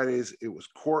Fridays, it was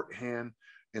court hand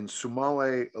and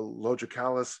sumale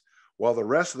logicalis, while the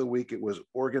rest of the week it was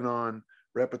organon,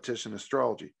 repetition,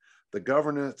 astrology. The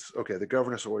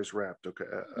governess always rapped. Okay.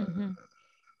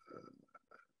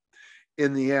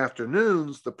 In the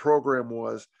afternoons, the program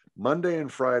was Monday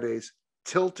and Fridays,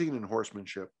 tilting and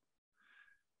horsemanship.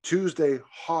 Tuesday,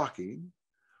 hawking,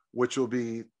 which will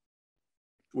come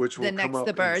up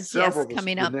the birds, in several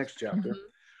coming the up next chapter.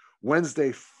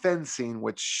 Wednesday, fencing,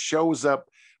 which shows up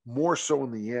more so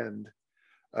in the end.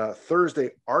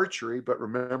 Thursday, archery, but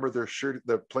remember they're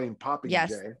playing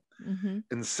popinjay.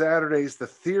 And Saturdays, the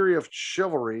theory of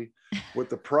chivalry with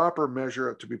the proper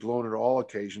measure to be blown at all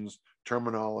occasions,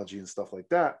 terminology and stuff like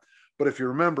that. But if you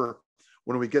remember,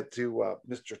 when we get to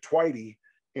Mr. Twitey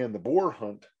and the boar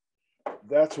hunt,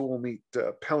 that's when we'll meet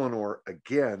Pellinor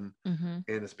again. And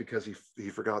it's because he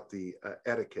forgot the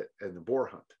etiquette and the boar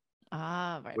hunt.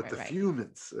 Right. With the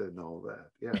fumants and all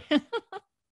that. Yeah.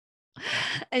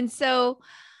 And so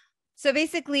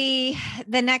basically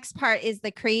the next part is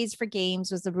the craze for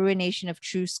games was the ruination of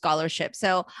true scholarship.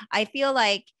 So I feel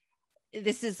like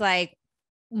this is like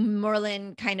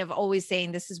Merlin kind of always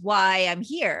saying, this is why I'm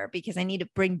here, because I need to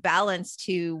bring balance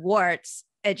to Wart's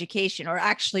education, or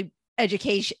actually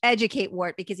educate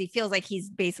Wart, because he feels like he's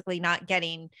basically not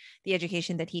getting the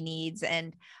education that he needs.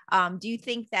 And do you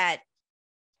think that,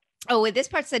 this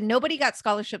part said nobody got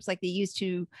scholarships like they used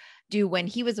to do when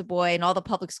he was a boy, and all the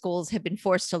public schools have been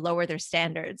forced to lower their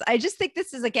standards. I just think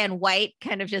this is, again, White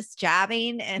kind of just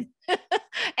jabbing and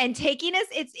and taking us.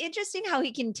 It's interesting how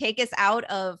he can take us out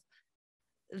of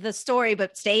the story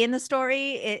but stay in the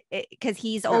story, because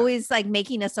he's always like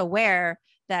making us aware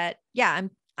that I'm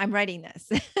writing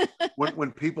this.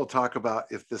 when people talk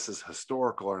about if this is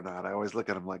historical or not, I always look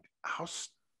at them like, how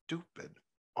stupid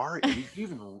are you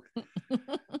even?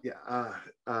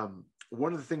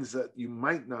 One of the things that you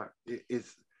might not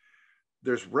is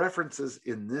there's references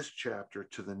in this chapter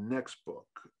to the next book,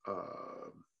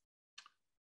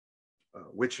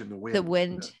 Witch in the Wind. The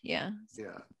Wind,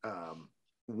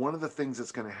 one of the things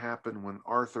that's going to happen when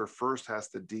Arthur first has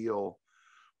to deal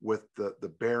with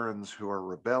the barons who are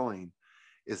rebelling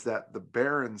is that the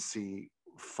barons see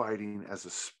fighting as a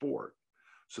sport.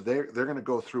 So they're going to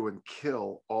go through and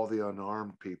kill all the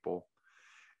unarmed people.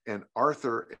 And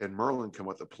Arthur and Merlin come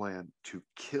with a plan to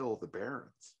kill the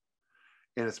barons.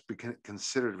 And it's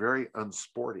considered very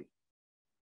unsporty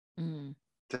to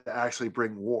actually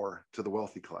bring war to the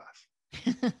wealthy class.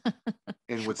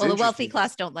 And the wealthy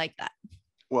class don't like that.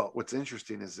 Well, what's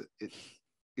interesting is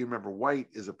you remember White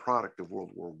is a product of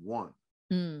World War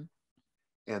I.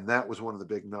 And that was one of the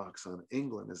big knocks on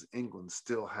England, is England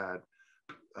still had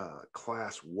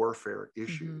class warfare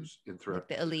issues throughout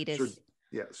the elitists.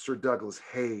 Sir Douglas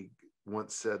Haig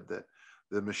once said that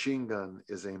the machine gun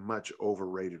is a much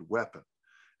overrated weapon.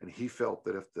 And he felt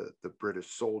that if the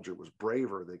British soldier was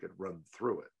braver, they could run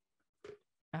through it.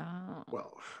 Oh.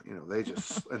 Well, they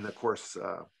just, and of course,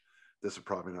 this would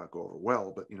probably not go over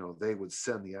well, but, they would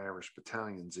send the Irish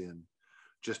battalions in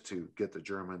just to get the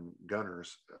German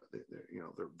gunners,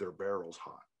 their barrels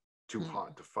hot, too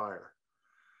hot to fire.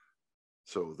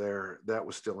 So that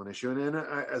was still an issue. And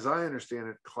as I understand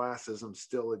it, classism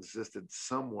still existed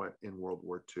somewhat in World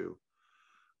War II.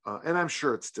 And I'm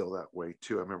sure it's still that way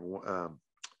too. I remember,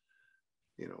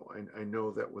 I know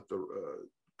that with the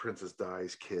Princess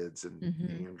Di's kids and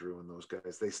Andrew and those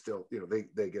guys, they still,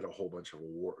 they get a whole bunch of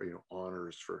award,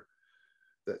 honors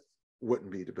that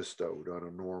wouldn't be bestowed on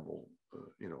a normal,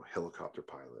 helicopter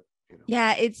pilot, you know.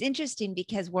 Yeah, it's interesting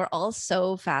because we're all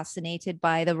so fascinated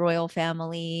by the royal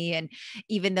family. And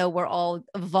even though we're all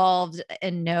evolved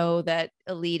and know that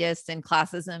elitist and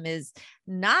classism is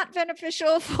not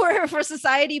beneficial for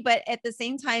society, but at the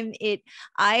same time,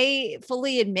 I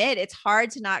fully admit it's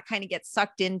hard to not kind of get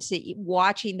sucked into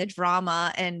watching the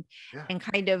drama Yeah. and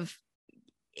kind of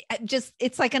just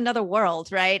it's like another world,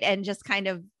 right? And just kind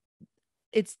of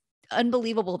it's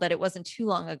unbelievable that it wasn't too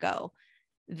long ago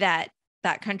that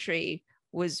that country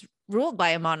was ruled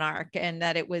by a monarch and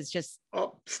that it was just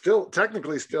Oh, still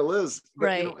technically still is,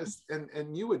 but you know, right. it's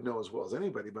and you would know as well as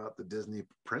anybody about the Disney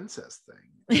princess thing.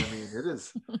 I mean,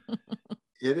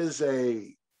 it is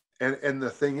a and the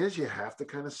thing is, you have to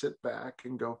kind of sit back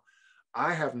and go.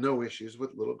 I have no issues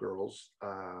with little girls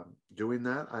doing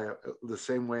that. I the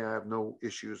same way I have no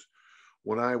issues.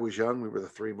 When I was young, we were the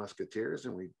Three Musketeers,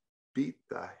 and we beat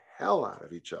the hell out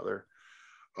of each other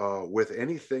with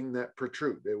anything that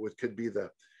protrude. Could be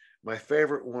my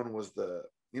favorite one was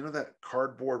that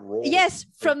cardboard roll. Yes,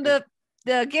 from the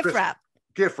gift Christmas wrap.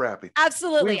 gift wrapping.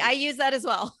 Absolutely. We I use that as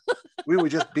well. we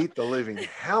would just beat the living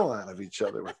hell out of each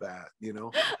other with that, you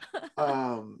know.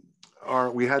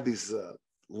 We had these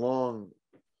long,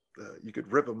 you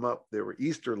could rip them up. They were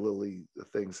Easter lily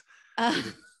things. We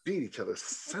just beat each other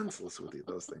senseless with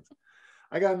those things.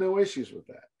 I got no issues with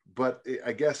that, but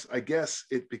I guess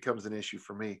it becomes an issue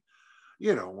for me,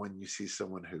 you know, when you see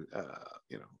someone who,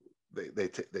 you know,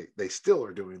 they still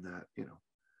are doing that, you know.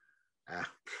 I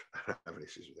don't have any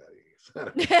issues with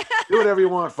that. Do whatever you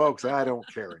want, folks. I don't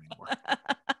care anymore.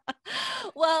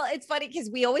 Well, it's funny because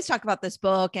we always talk about this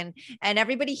book and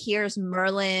everybody hears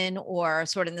Merlin or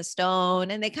Sword in the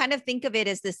Stone and they kind of think of it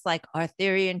as this like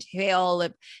Arthurian tale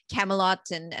of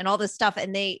Camelot and all this stuff.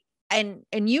 And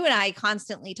you and I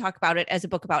constantly talk about it as a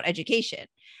book about education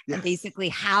and basically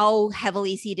how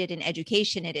heavily seated in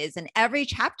education it is. And every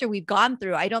chapter we've gone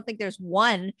through, I don't think there's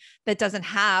one that doesn't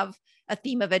have a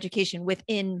theme of education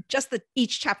within just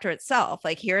each chapter itself.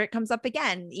 Like here it comes up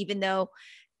again, even though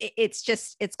it's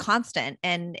constant.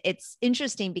 And it's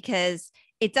interesting because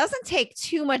it doesn't take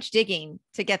too much digging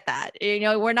to get that. You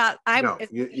know,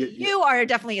 you are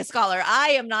definitely a scholar. I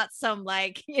am not some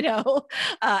like, you know,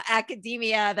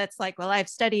 academia that's like, well, I've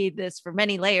studied this for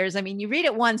many layers. I mean, you read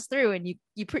it once through and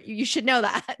you should know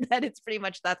that it's pretty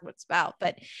much that's what it's about.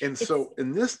 But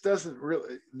this doesn't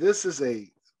really,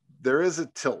 there is a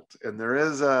tilt and there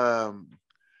is I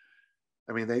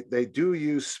mean, they do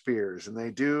use spears and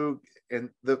they do. And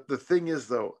the thing is,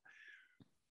 though,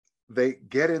 they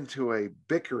get into a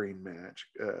bickering match.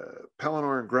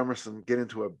 Pellinor and Grummerson get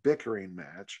into a bickering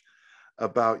match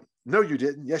about, no, you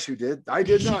didn't. Yes, you did. I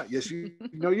did not. Yes,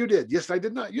 no, you did. Yes, I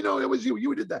did not. You know, it was you.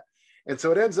 You did that. And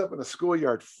so it ends up in a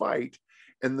schoolyard fight.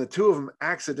 And the two of them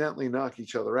accidentally knock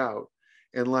each other out.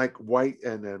 And like White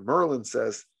and Merlin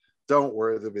says, don't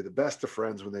worry, they'll be the best of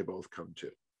friends when they both come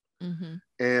to. mm-hmm.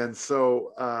 And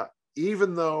so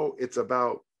even though it's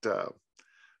about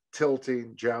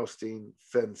tilting, jousting,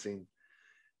 fencing,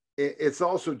 it's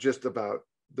also just about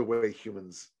the way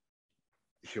human.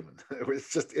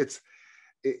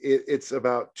 It's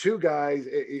about two guys,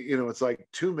 you know, it's like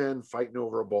two men fighting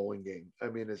over a bowling game. I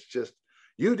mean, it's just,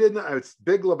 you didn't, it's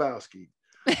Big Lebowski,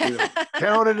 you know,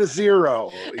 counted to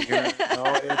zero, you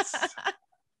know, it's,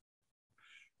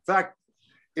 in fact,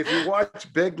 if you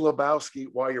watch Big Lebowski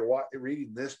while you're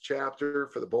reading this chapter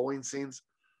for the bowling scenes,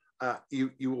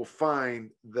 you will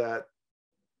find that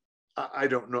I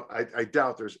don't know. I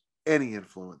doubt there's any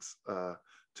influence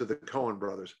to the Coen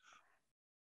brothers,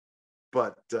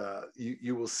 but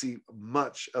you will see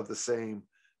much of the same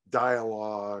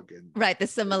dialogue and right, the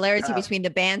similarity between the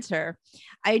banter.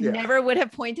 I never would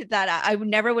have pointed that out. I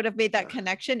never would have made that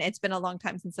connection. It's been a long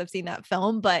time since I've seen that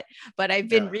film, but I've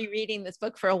been rereading this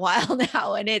book for a while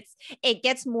now, and it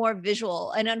gets more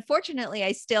visual. And unfortunately,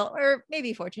 I still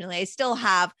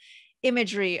have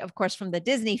imagery, of course, from the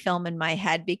Disney film in my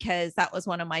head because that was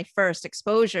one of my first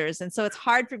exposures. And so it's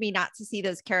hard for me not to see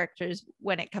those characters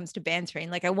when it comes to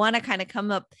bantering. Like I want to kind of come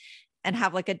up and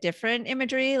have like a different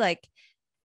imagery, like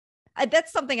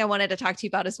that's something I wanted to talk to you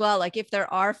about as well. Like if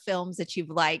there are films that you've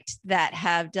liked that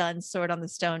have done Sword on the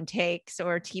Stone takes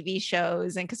or TV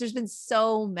shows, and because there's been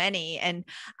so many, and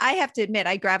I have to admit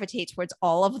I gravitate towards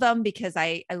all of them because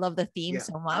I love the theme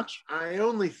so much. I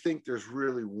only think there's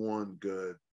really one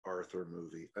good Arthur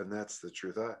movie, and that's the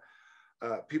truth.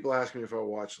 People ask me if I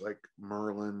watch like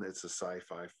Merlin. It's a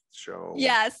sci-fi show.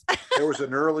 Yes. There was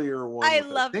an earlier one. I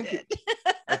loved it.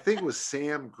 I think it was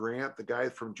Sam Grant, the guy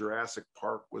from Jurassic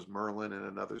Park, was Merlin in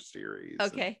another series.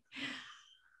 Okay.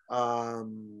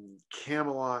 And,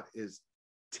 Camelot is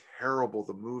terrible.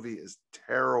 The movie is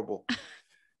terrible.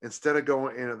 instead of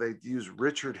going, they used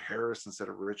Richard Harris instead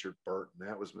of Richard Burton.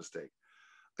 That was a mistake.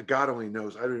 God only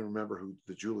knows. I don't even remember who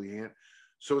the Julie.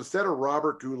 So instead of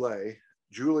Robert Goulet,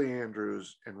 Julie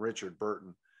Andrews, and Richard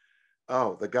Burton,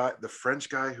 the French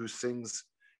guy who sings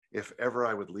 "If Ever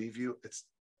I Would Leave You," it's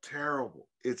terrible.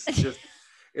 It's just,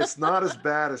 it's not as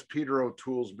bad as Peter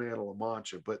O'Toole's Man of La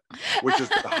Mancha, but which is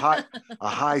a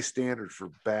high standard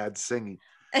for bad singing.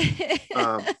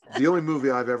 The only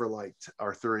movie I've ever liked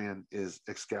Arthurian is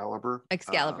Excalibur.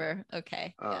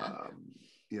 Okay.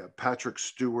 Yeah. Patrick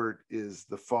Stewart is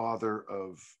the father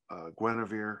of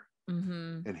Guinevere,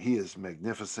 and he is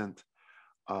magnificent.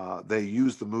 They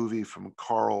used the movie from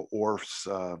Carl Orff's.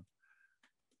 Come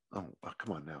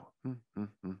on now.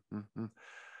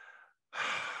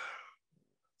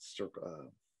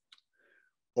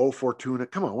 Oh Fortuna.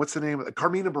 Come on, what's the name of it?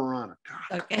 Carmina Burana.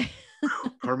 God. Okay.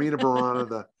 Carmina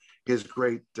Burana, his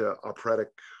great operatic,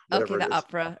 whatever it is.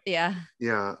 Opera. Yeah.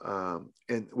 Yeah.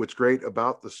 And what's great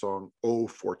about the song "Oh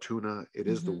Fortuna," it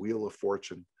is the Wheel of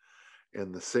Fortune.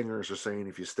 And the singers are saying,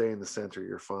 if you stay in the center,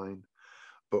 you're fine.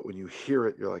 But when you hear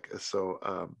it, you're like,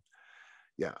 so,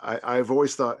 yeah, I've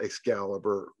always thought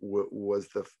Excalibur was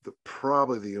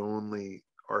probably the only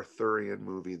Arthurian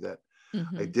movie that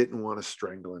I didn't want to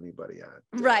strangle anybody at.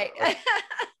 Right.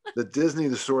 The Disney,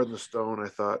 The Sword and the Stone, I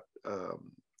thought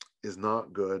is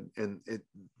not good. And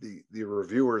the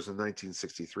reviewers in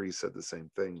 1963 said the same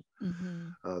thing.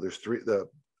 There's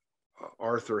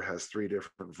Arthur has 3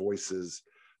 different voices.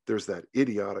 There's that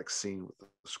idiotic scene with the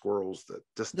squirrels that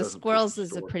just the squirrels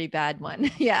is a pretty bad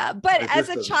one. Yeah, but as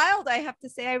a child, I have to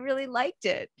say I really liked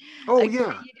it. Oh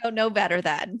yeah, you don't know better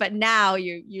then, but now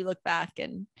you look back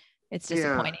and it's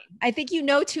disappointing. I think you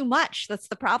know too much. That's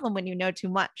the problem when you know too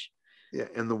much. Yeah,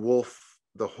 and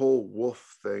the whole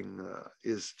wolf thing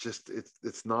is just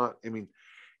it's not. I mean,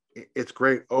 it's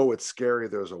great. Oh, it's scary.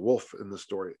 There's a wolf in the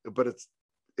story, but it's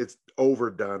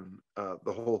overdone.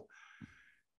 The whole.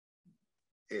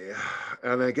 Yeah,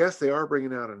 and I guess they are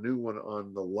bringing out a new one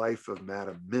on the life of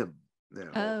Madame Mim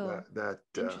now. That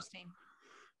interesting.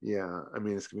 Yeah, I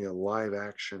mean, it's gonna be a live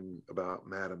action about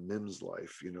Madame Mim's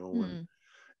life. And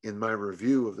in my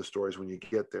review of the stories, when you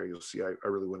get there, you'll see I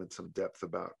really went into some depth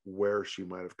about where she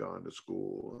might have gone to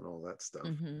school and all that stuff.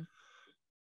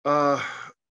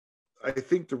 I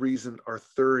think the reason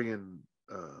Arthurian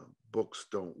books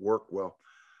don't work well,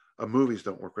 movies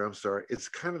don't work well. I'm sorry, it's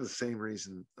kind of the same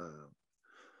reason.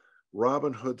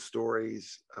 Robin Hood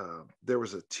stories. There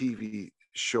was a TV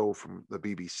show from the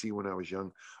BBC when I was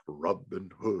young. Robin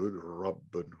Hood,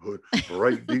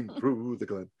 riding through the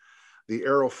glen. The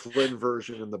Errol Flynn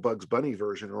version and the Bugs Bunny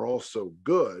version are all so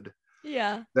good.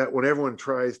 Yeah. That when everyone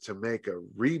tries to make a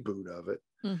reboot of it,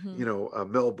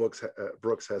 Mel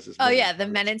Brooks has his. Oh yeah, the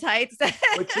Men in Tights,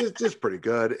 which is just pretty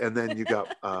good. And then you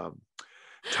got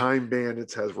Time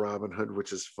Bandits has Robin Hood,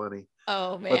 which is funny.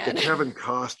 Oh man! But the Kevin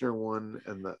Costner one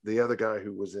and the other guy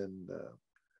who was in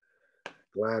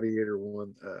Gladiator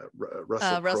one,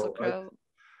 Russell Crowe.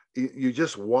 You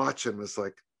just watch him. It's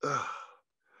like, ugh.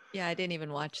 Yeah, I didn't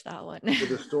even watch that one.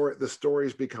 The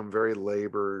stories become very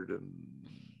labored, and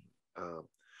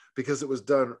because it was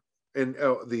done. And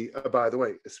by the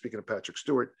way, speaking of Patrick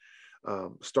Stewart,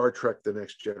 Star Trek: The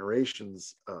Next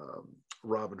Generation's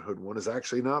Robin Hood one is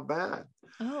actually not bad.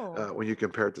 When you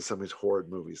compare it to some of these horrid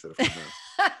movies that have come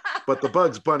out. But the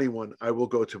Bugs Bunny one, I will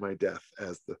go to my death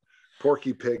as the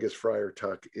Porky Pig as Friar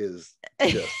Tuck is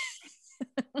just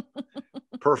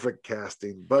perfect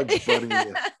casting. Bugs Bunny,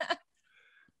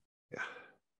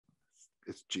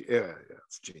 it's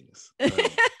genius.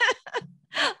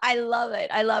 I love it.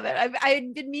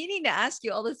 I've been meaning to ask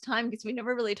you all this time because we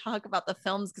never really talk about the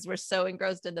films because we're so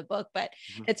engrossed in the book, but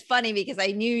it's funny because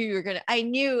I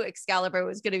knew Excalibur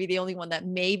was going to be the only one that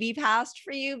maybe passed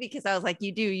for you because I was like,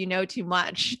 you know too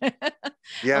much.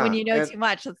 Yeah. When you know too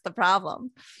much, that's the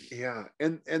problem. Yeah.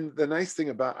 And the nice thing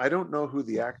about, I don't know who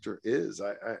the actor is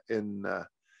in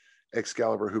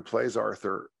Excalibur who plays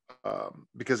Arthur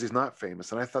because he's not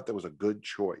famous. And I thought that was a good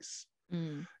choice.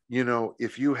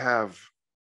 If you have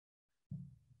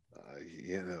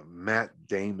Matt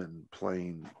Damon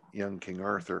playing young King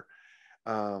Arthur,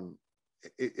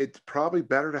 it's probably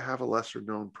better to have a lesser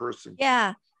known person.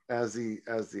 Yeah. As the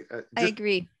I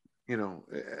agree.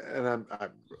 And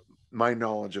my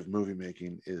knowledge of movie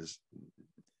making is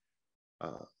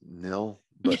nil,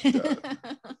 but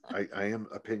I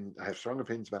have strong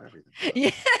opinions about everything.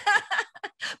 Yeah.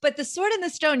 But the Sword and the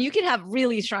Stone, you can have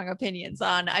really strong opinions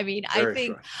on. I mean, Very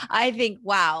strong. I think,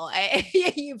 wow,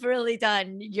 you've really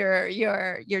done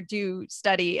your due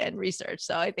study and research.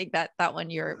 So I think that one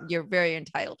you're very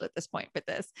entitled at this point with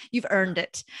this. You've earned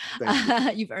it.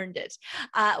 You've earned it.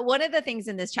 One of the things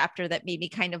in this chapter that made me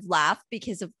kind of laugh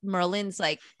because of Merlin's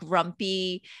like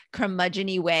grumpy,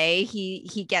 curmudgeon-y way,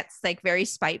 he gets like very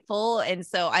spiteful, and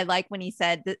so I like when he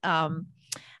said that.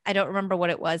 I don't remember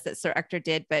what it was that Sir Ector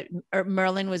did, but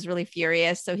Merlin was really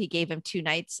furious. So he gave him 2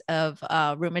 nights of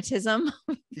rheumatism.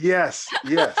 Yes.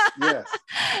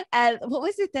 And what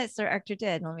was it that Sir Ector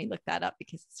did? Let me look that up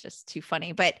because it's just too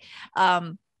funny. But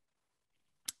I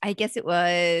guess it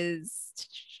was.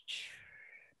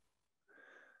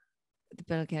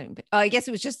 I guess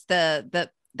it was just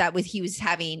he was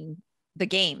having the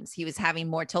games. He was having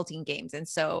more tilting games. And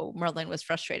so Merlin was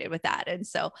frustrated with that. And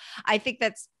so I think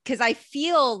that's because I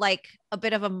feel like a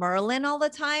bit of a Merlin all the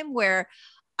time where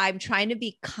I'm trying to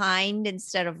be kind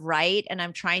instead of right. And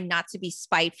I'm trying not to be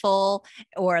spiteful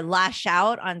or lash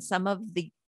out on some of the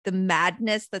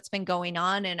madness that's been going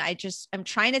on. And I'm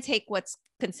trying to take what's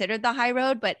considered the high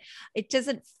road, but it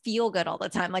doesn't feel good all the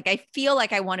time. Like I feel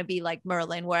like I want to be like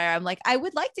Merlin, where I'm like, I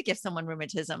would like to give someone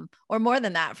rheumatism or more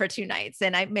than that for 2 nights.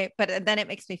 But then it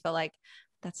makes me feel like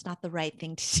that's not the right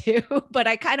thing to do, but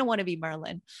I kind of want to be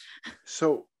Merlin.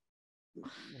 So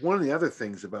one of the other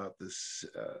things about this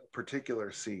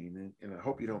particular scene, and I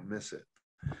hope you don't miss it,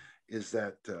 is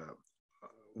that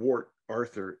Wart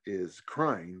Arthur is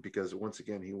crying because once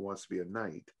again, he wants to be a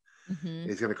knight. Mm-hmm.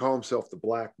 He's going to call himself the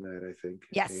Black Knight, I think.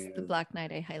 Yes, the Black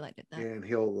Knight. I highlighted that. And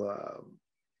he'll,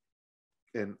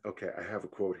 okay, I have a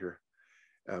quote here.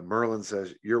 Merlin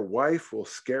says, "Your wife will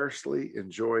scarcely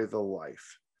enjoy the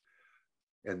life."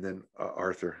 And then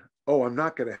Arthur, "Oh, I'm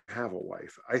not going to have a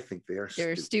wife. I think they're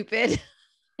stupid.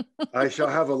 I shall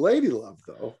have a lady love,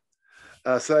 though,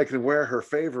 so I can wear her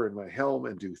favor in my helm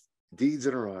and do deeds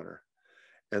in her honor."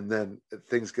 And then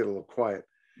things get a little quiet.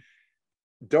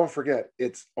 Don't forget,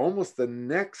 it's almost the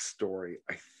next story,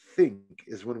 I think,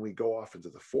 is when we go off into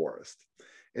the forest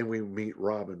and we meet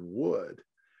Robin Wood.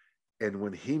 And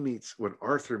when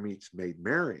Arthur meets Maid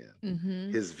Marian,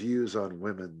 mm-hmm. his views on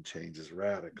women changes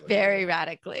radically. Very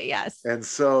radically, yes. And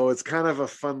so it's kind of a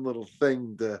fun little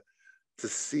thing to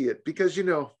see it because,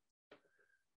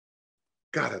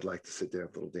 God, I'd like to sit down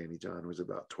with little Danny John, who was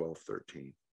about 12,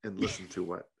 13, and listen to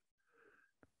what.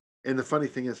 And the funny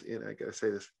thing is, and I got to say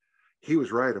this, he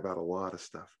was right about a lot of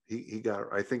stuff. He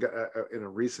got, I think in a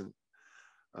recent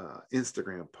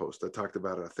Instagram post, I talked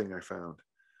about a thing I found.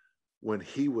 When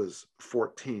he was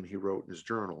 14, he wrote in his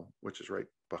journal, which is right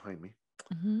behind me,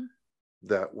 mm-hmm.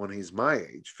 that when he's my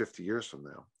age, 50 years from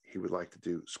now, he would like to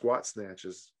do squat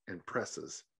snatches and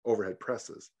presses, overhead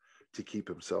presses, to keep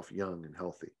himself young and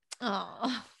healthy.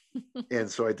 Oh. And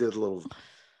so I did a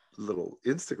little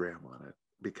Instagram on it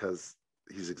because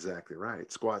he's exactly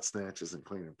right. Squat snatches and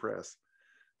clean and press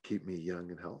keep me young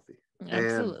and healthy.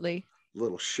 Absolutely. And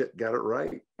little shit got it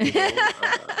right.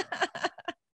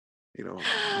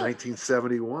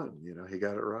 1971, he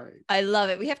got it right. I love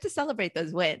it. We have to celebrate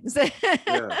those wins.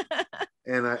 Yeah.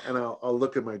 And I'll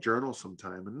look at my journal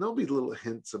sometime and there'll be little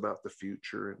hints about the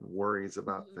future and worries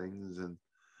about mm-hmm. things. And,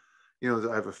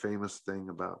 I have a famous thing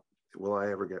about, will I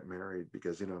ever get married?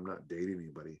 Because, I'm not dating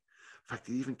anybody. In fact,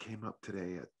 it even came up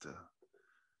today at,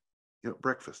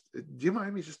 breakfast. Do you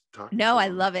mind me just talking? No, I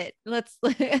love it.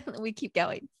 We keep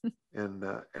going. And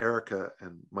Erica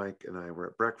and Mike and I were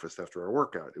at breakfast after our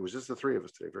workout. It was just the 3 of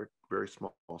us today, very, very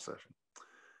small session.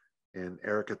 And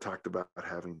Erica talked about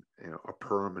having, a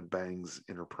perm and bangs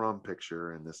in her prom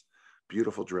picture and this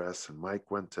beautiful dress. And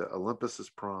Mike went to Olympus's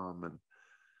prom and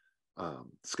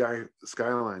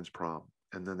Skyline's prom.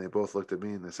 And then they both looked at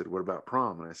me and they said, "What about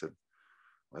prom?" And I said,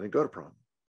 "I didn't go to prom."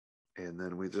 And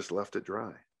then we just left it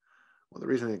dry. Well, the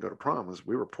reason I didn't go to prom was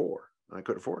we were poor and I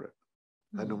couldn't afford it.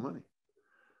 I had no money.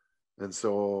 And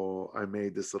so I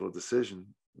made this little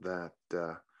decision that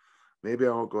maybe I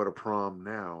won't go to prom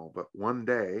now, but one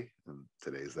day, and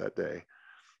today's that day,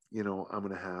 I'm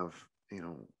going to have,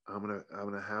 I'm going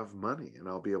to have money and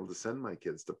I'll be able to send my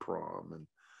kids to prom. And,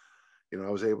 I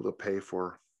was able to pay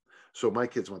for, so my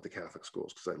kids went to Catholic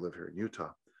schools because I live here in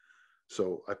Utah.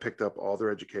 So I picked up all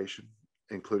their education,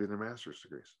 including their master's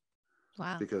degrees.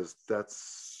 Wow. Because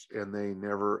and they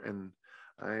never, and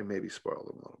I maybe spoiled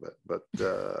them a little bit, but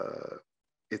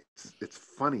it's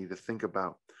funny to think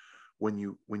about when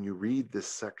you read this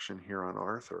section here on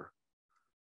Arthur.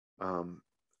 Oh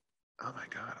my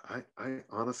God, I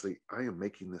honestly, I am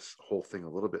making this whole thing a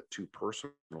little bit too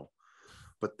personal,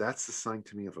 but that's the sign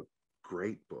to me of a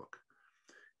great book.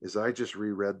 Is I just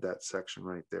reread that section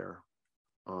right there,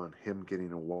 on him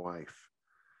getting a wife,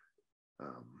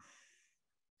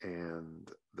 and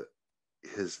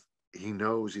he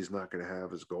knows he's not going to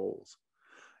have his goals.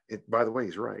 By the way,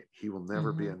 he's right. He will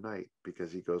never be a knight because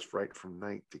he goes right from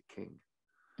knight to king.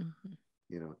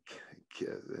 You know,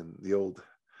 and the old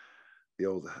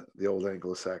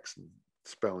Anglo-Saxon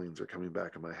spellings are coming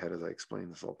back in my head as I explain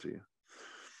this all to you.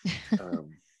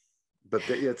 But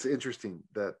it's interesting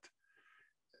that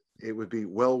it would be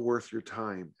well worth your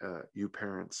time, you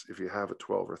parents, if you have a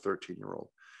 12 or 13-year-old,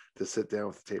 to sit down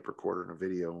with a tape recorder and a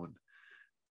video and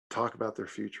talk about their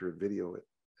future and video it.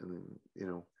 And then, you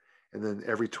know, and then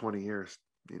every 20 years,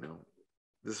 you know,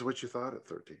 this is what you thought at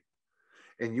 13.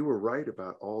 And you were right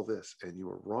about all this, and you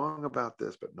were wrong about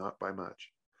this, but not by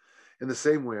much. In the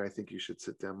same way, I think you should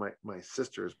sit down. My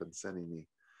sister has been sending me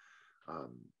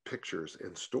pictures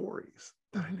and stories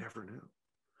that I never knew.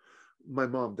 My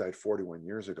mom died 41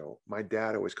 years ago. My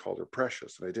dad always called her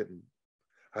Precious, and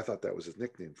I thought that was his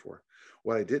nickname for her.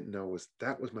 What I didn't know was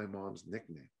that was my mom's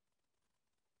nickname.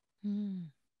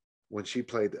 When she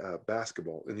played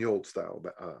basketball in the old style,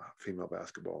 female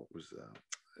basketball was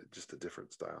just a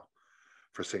different style.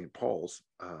 For St. Paul's,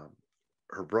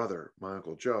 her brother, my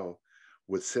Uncle Joe,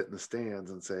 would sit in the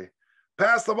stands and say,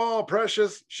 "Pass the ball,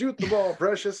 Precious, shoot the ball,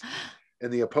 Precious."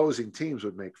 And the opposing teams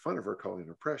would make fun of her, calling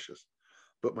her Precious.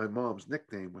 But my mom's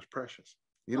nickname was Precious.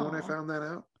 You know when I found that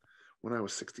out? When I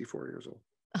was 64 years old.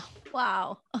 Oh,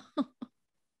 wow.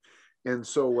 And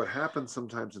so what happens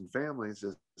sometimes in families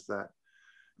is that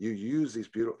you lose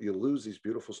these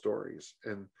beautiful stories.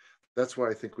 And that's why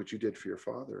I think what you did for your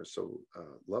father is so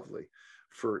lovely.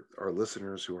 For our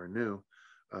listeners who are new,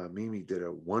 Mimi did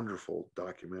a wonderful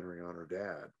documentary on her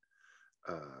dad,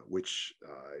 which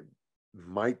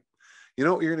might, you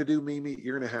know what you're going to do, Mimi?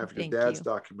 You're going to have your dad's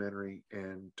documentary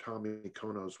and Tommy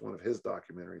Kono's one of his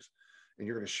documentaries, and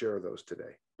you're going to share those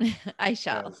today. I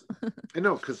shall. I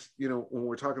know, because, you know, when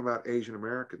we're talking about Asian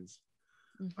Americans,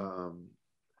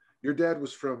 your dad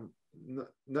was from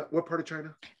what part of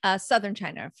China? Southern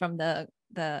China, from the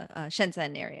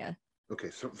Shenzhen area. Okay,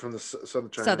 so from the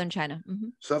southern China. Southern China.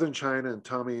 Southern China, and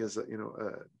Tommy is, you know,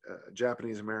 a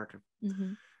Japanese American.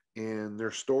 And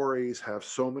their stories have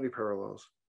so many parallels.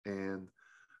 And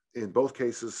in both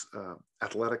cases,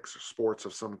 athletics or sports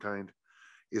of some kind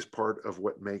is part of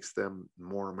what makes them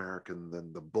more American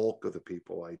than the bulk of the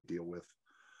people I deal with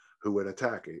who would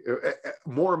attack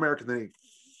more American than any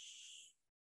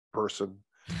person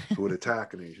who would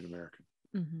attack an Asian American.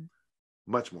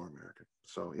 Much more American.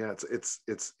 So yeah, it's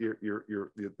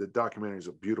the documentary is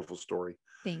a beautiful story.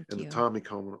 Thank you. And the Tommy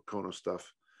Kono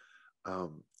stuff,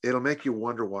 it'll make you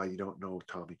wonder why you don't know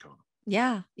Tommy Kono.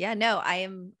 Yeah. No,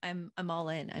 I'm all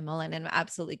in. I'm I'm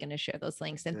absolutely going to share those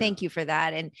links. And thank you for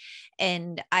that.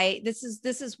 And this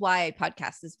is why I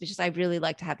podcast this, because I really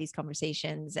like to have these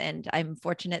conversations, and I'm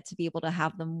fortunate to be able to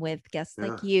have them with guests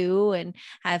like you and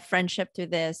have friendship through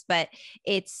this. But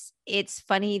it's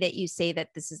funny that you say that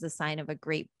this is a sign of a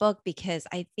great book, because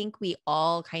I think we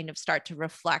all kind of start to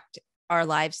reflect our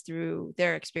lives through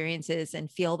their experiences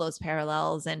and feel those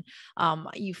parallels. And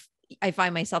I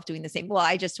find myself doing the same. Well,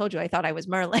 I just told you, I thought I was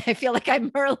Merlin. I feel like I'm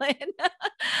Merlin.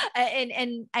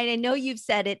 and I know you've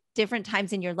said at different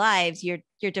times in your lives, you're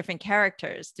different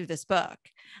characters through this book.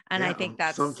 And I think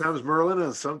that's sometimes Merlin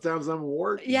and sometimes I'm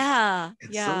Wart. And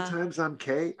sometimes I'm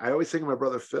Kay. I always think of my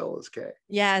brother Phil as Kay.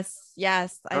 Yes. I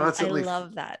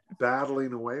love that.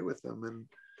 Battling away with them, and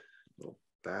little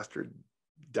bastard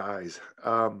dies.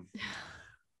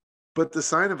 But the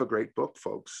sign of a great book,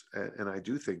 folks, and I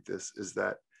do think this, is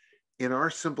that in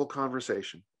our simple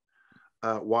conversation,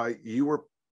 while you were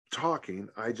talking,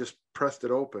 I just pressed it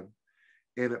open,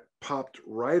 and it popped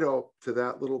right up to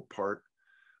that little part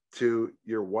to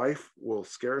your wife will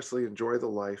scarcely enjoy the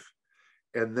life.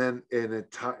 And then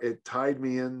it tied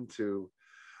me into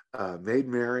Maid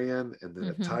Marian, and then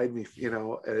it tied me, you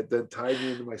know, and it then tied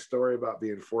me into my story about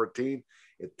being 14.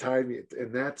 It tied me,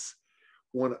 and that's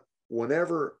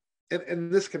whenever,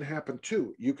 and this can happen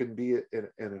too. You can be in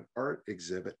an art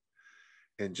exhibit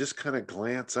and just kind of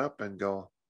glance up and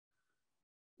go,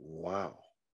 wow.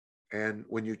 And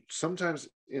when you sometimes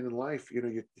in life, you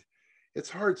know, it's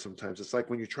hard sometimes. It's like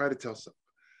when you try to tell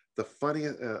the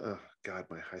funniest, God,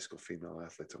 my high school female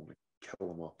athletes, I want to kill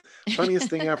them all. Funniest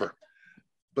thing ever.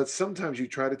 But sometimes you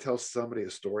try to tell somebody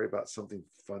a story about something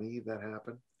funny that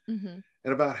happened. And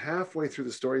about halfway through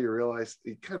the story, you realize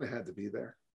you kind of had to be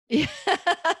there. Yeah.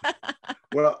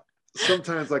 Well,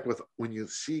 sometimes like when you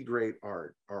see great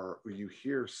art, or you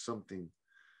hear something,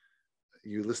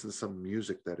 you listen to some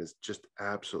music that is just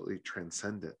absolutely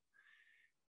transcendent,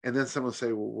 and then someone will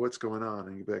say, well, what's going on?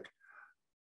 And you be like,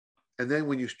 and then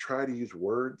when you try to use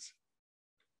words,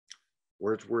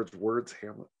 words,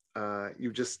 Hamlet.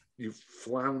 You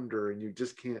flounder and you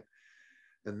just can't.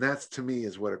 And that's, to me,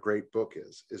 is what a great book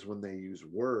is when they use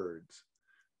words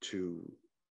to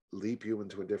leap you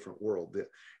into a different world.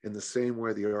 In the same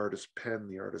way the artist's pen,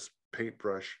 the artist's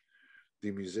paintbrush,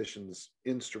 the musician's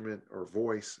instrument or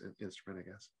voice, an instrument,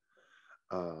 I guess,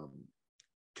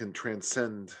 can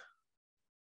transcend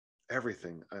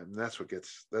everything. And that's what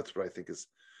I think is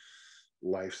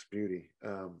life's beauty.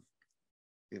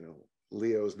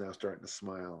 Leo's now starting to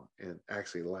smile and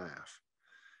actually laugh.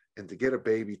 And to get a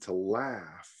baby to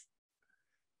laugh,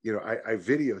 I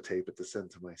videotape it to send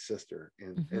to my sister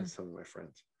and some of my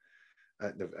friends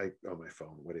on my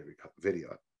phone, whatever you call it,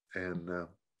 video. And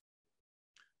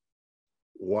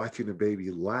watching a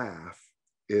baby laugh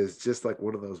is just like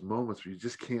one of those moments where you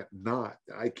just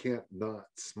I can't not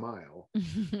smile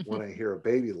when I hear a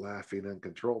baby laughing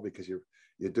uncontrolled, because you're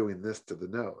doing this to the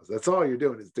nose. That's all you're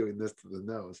doing, is doing this to the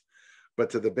nose. But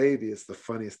to the baby, it's the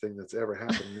funniest thing that's ever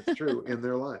happened. It's true in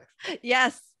their life.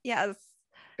 Yes.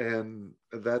 And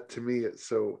that, to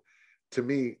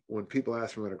me, when people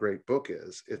ask me what a great book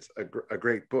is, it's a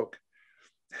great book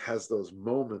has those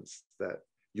moments that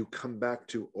you come back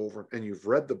to over, and you've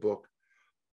read the book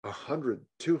 100,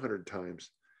 200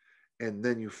 times, and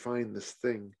then you find this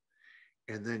thing,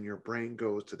 and then your brain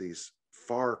goes to these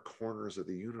far corners of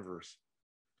the universe.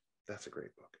 That's a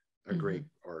great book. Great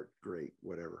art, great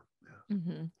whatever.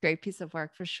 Yeah. Great piece of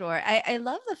work for sure. I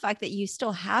love the fact that you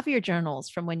still have your journals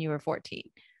from when you were 14.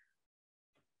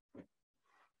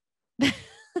 I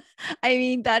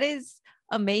mean, that is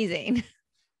amazing.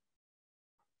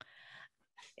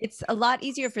 It's a lot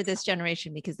easier for this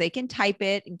generation because they can type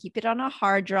it and keep it on a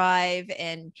hard drive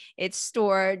and it's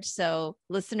stored. So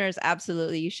listeners,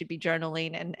 absolutely, you should be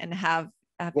journaling and have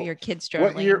your kids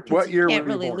journaling. What year you can't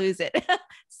really lose it.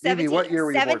 Mimi, what year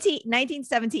were you born?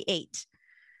 1978.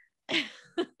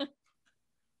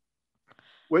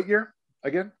 What year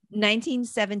again?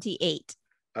 1978.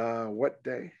 What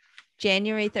day?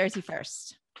 January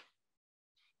 31st.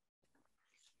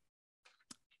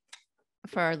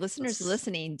 For our listeners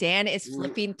listening, Dan is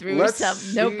flipping through some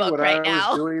notebook right now. I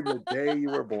was doing the day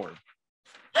you were born.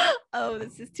 Oh,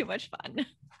 this is too much fun.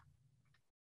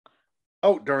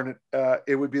 Oh, darn it.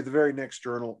 It would be the very next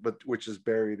journal, but which is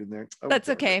buried in there. Oh, that's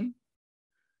okay.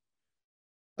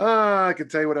 I can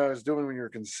tell you what I was doing when you were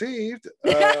conceived.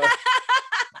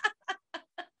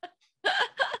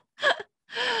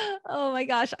 Oh my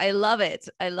gosh. I love it.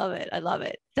 I love it. I love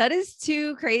it. That is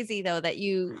too crazy though, that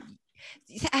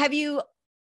have you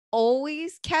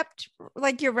always kept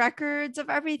like your records of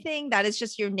everything? That is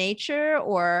just your nature,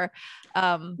 or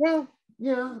well,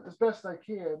 yeah, as best I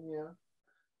can. Yeah.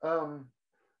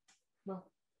 Well,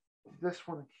 this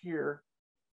one here,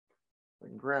 I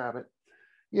can grab it.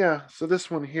 Yeah, so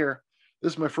this one here,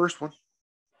 this is my first one.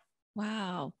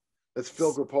 Wow. That's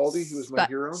Phil Grapaldi. He was my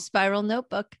hero. Spiral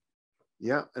notebook.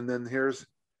 Yeah, and then here's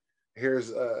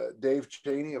Dave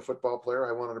Cheney, a football player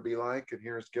I wanted to be like, and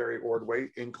here's Gary Ordway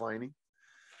inclining.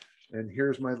 And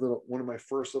here's one of my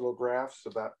first little graphs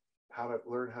about how to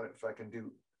learn if I can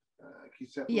do.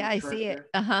 Yeah, I see it.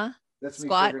 There? That's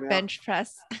squat, bench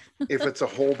press. If it's a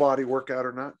whole body workout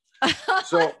or not.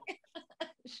 So,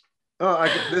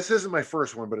 this isn't my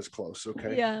first one, but it's close.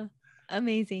 Okay. Yeah,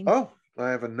 amazing. Oh,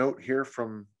 I have a note here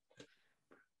from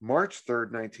March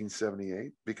 3rd,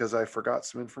 1978, because I forgot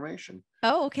some information.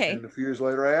 Oh, okay. And a few years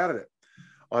later, I added it.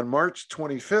 On March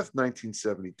 25th,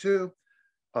 1972,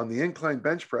 on the incline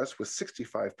bench press with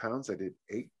 65 pounds, I did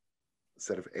a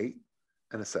set of 8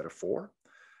 and a set of 4.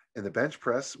 In the bench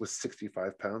press with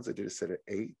 65 pounds, I did a set of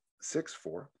 8, 6,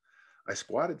 4. I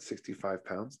squatted 65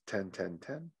 pounds, 10, 10,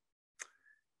 10.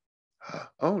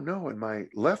 Oh no, and my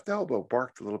left elbow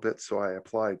barked a little bit, so I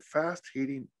applied fast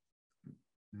heating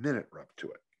minute rub to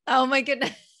it. Oh my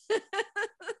goodness.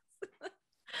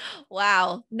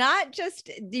 Wow. Not just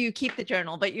do you keep the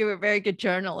journal, but you're a very good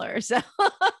journaler. So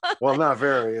well, not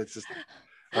very. It's just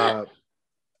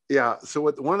yeah. So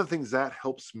one of the things that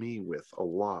helps me with a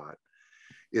lot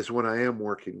is when I am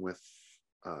working with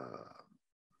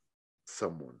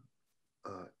someone,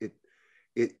 it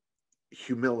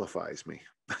humilifies me.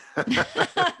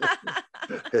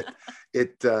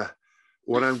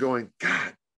 When I'm going,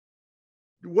 God,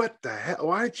 what the hell?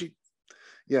 Why did you?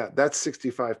 Yeah, that's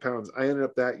 65 pounds. I ended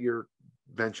up that year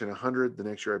benching 100. The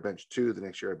next year I benched 2. The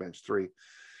next year I benched 3.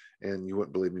 And you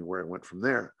wouldn't believe me where I went from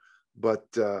there. But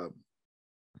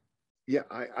yeah,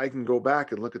 I can go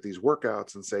back and look at these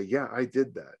workouts and say, yeah, I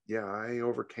did that. Yeah, I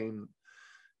overcame,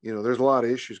 there's a lot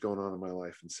of issues going on in my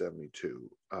life in 72.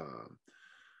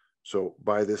 So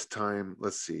by this time,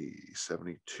 let's see,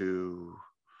 72,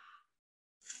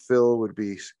 Phil would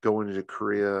be going into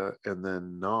Korea, and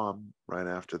then Nam right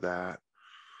after that.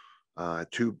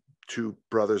 Two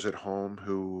brothers at home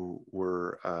who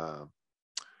were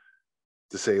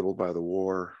disabled by the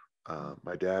war.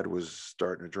 My dad was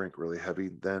starting to drink really heavy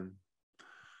then.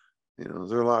 You know,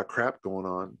 there's a lot of crap going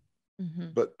on. Mm-hmm.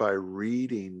 But by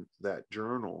reading that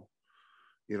journal,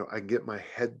 you know, I get my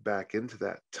head back into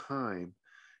that time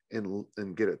and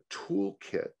get a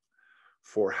toolkit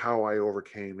for how I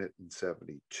overcame it in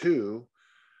 72.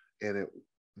 And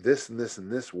this and this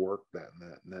and this worked, that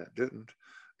and that and that didn't.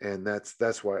 And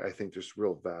that's why I think there's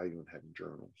real value in having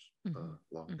journals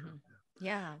long term. Mm-hmm.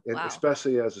 Yeah. And wow.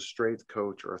 especially as a strength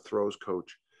coach or a throws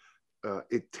coach,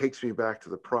 it takes me back to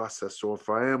the process. So if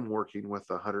I am working with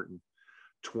a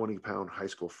 120-pound high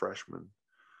school freshman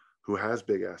who has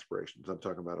big aspirations, I'm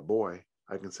talking about a boy,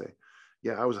 I can say,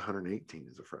 yeah, I was 118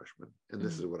 as a freshman, and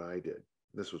this is what I did.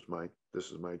 This is my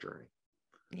journey.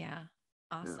 Yeah.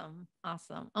 Awesome. Yeah.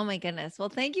 Awesome. Oh my goodness. Well,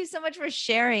 thank you so much for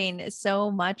sharing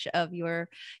so much of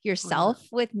yourself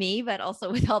with me, but also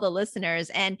with all the listeners.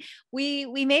 And we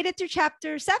made it through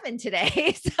chapter 7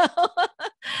 today. So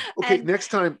okay, next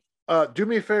time, do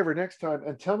me a favor next time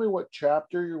and tell me what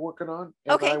chapter you're working on.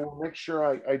 And I will make sure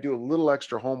I do a little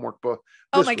extra homework. But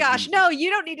oh my gosh, no, you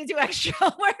don't need to do extra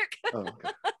homework. Oh,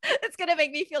 okay. It's going to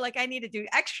make me feel like I need to do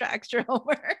extra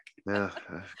homework. Yeah,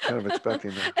 I'm kind of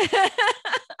expecting that.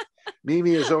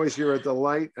 Mimi, as always, you're a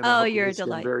delight. And you're a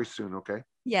delight. Very soon, okay?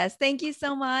 Yes, thank you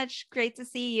so much. Great to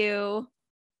see you.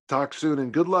 Talk soon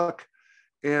and good luck.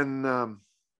 And,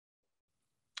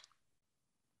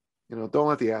 you know, don't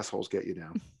let the assholes get you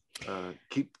down.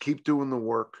 Keep doing the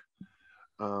work.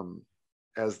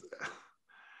 As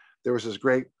there was this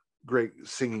great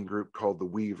singing group called the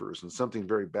Weavers, and something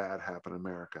very bad happened in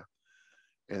America.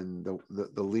 And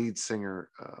the lead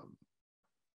singer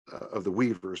of the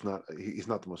Weavers, he's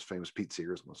not the most famous. Pete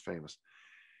Seeger is the most famous,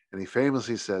 and he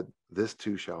famously said, "This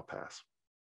too shall pass."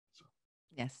 So.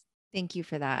 Yes, thank you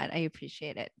for that. I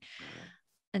appreciate it.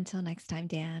 Until next time,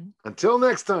 Dan. Until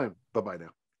next time. Bye-bye now.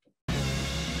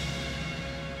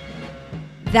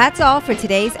 That's all for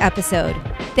today's episode.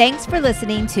 Thanks for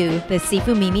listening to the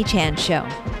Sifu Mimi Chan Show.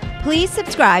 Please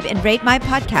subscribe and rate my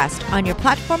podcast on your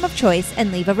platform of choice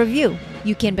and leave a review.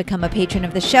 You can become a patron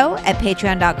of the show at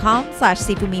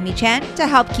patreon.com/Sifu Mimi Chan to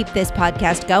help keep this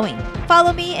podcast going.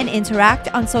 Follow me and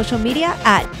interact on social media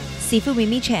at Sifu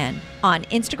Mimi Chan on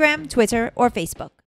Instagram, Twitter, or Facebook.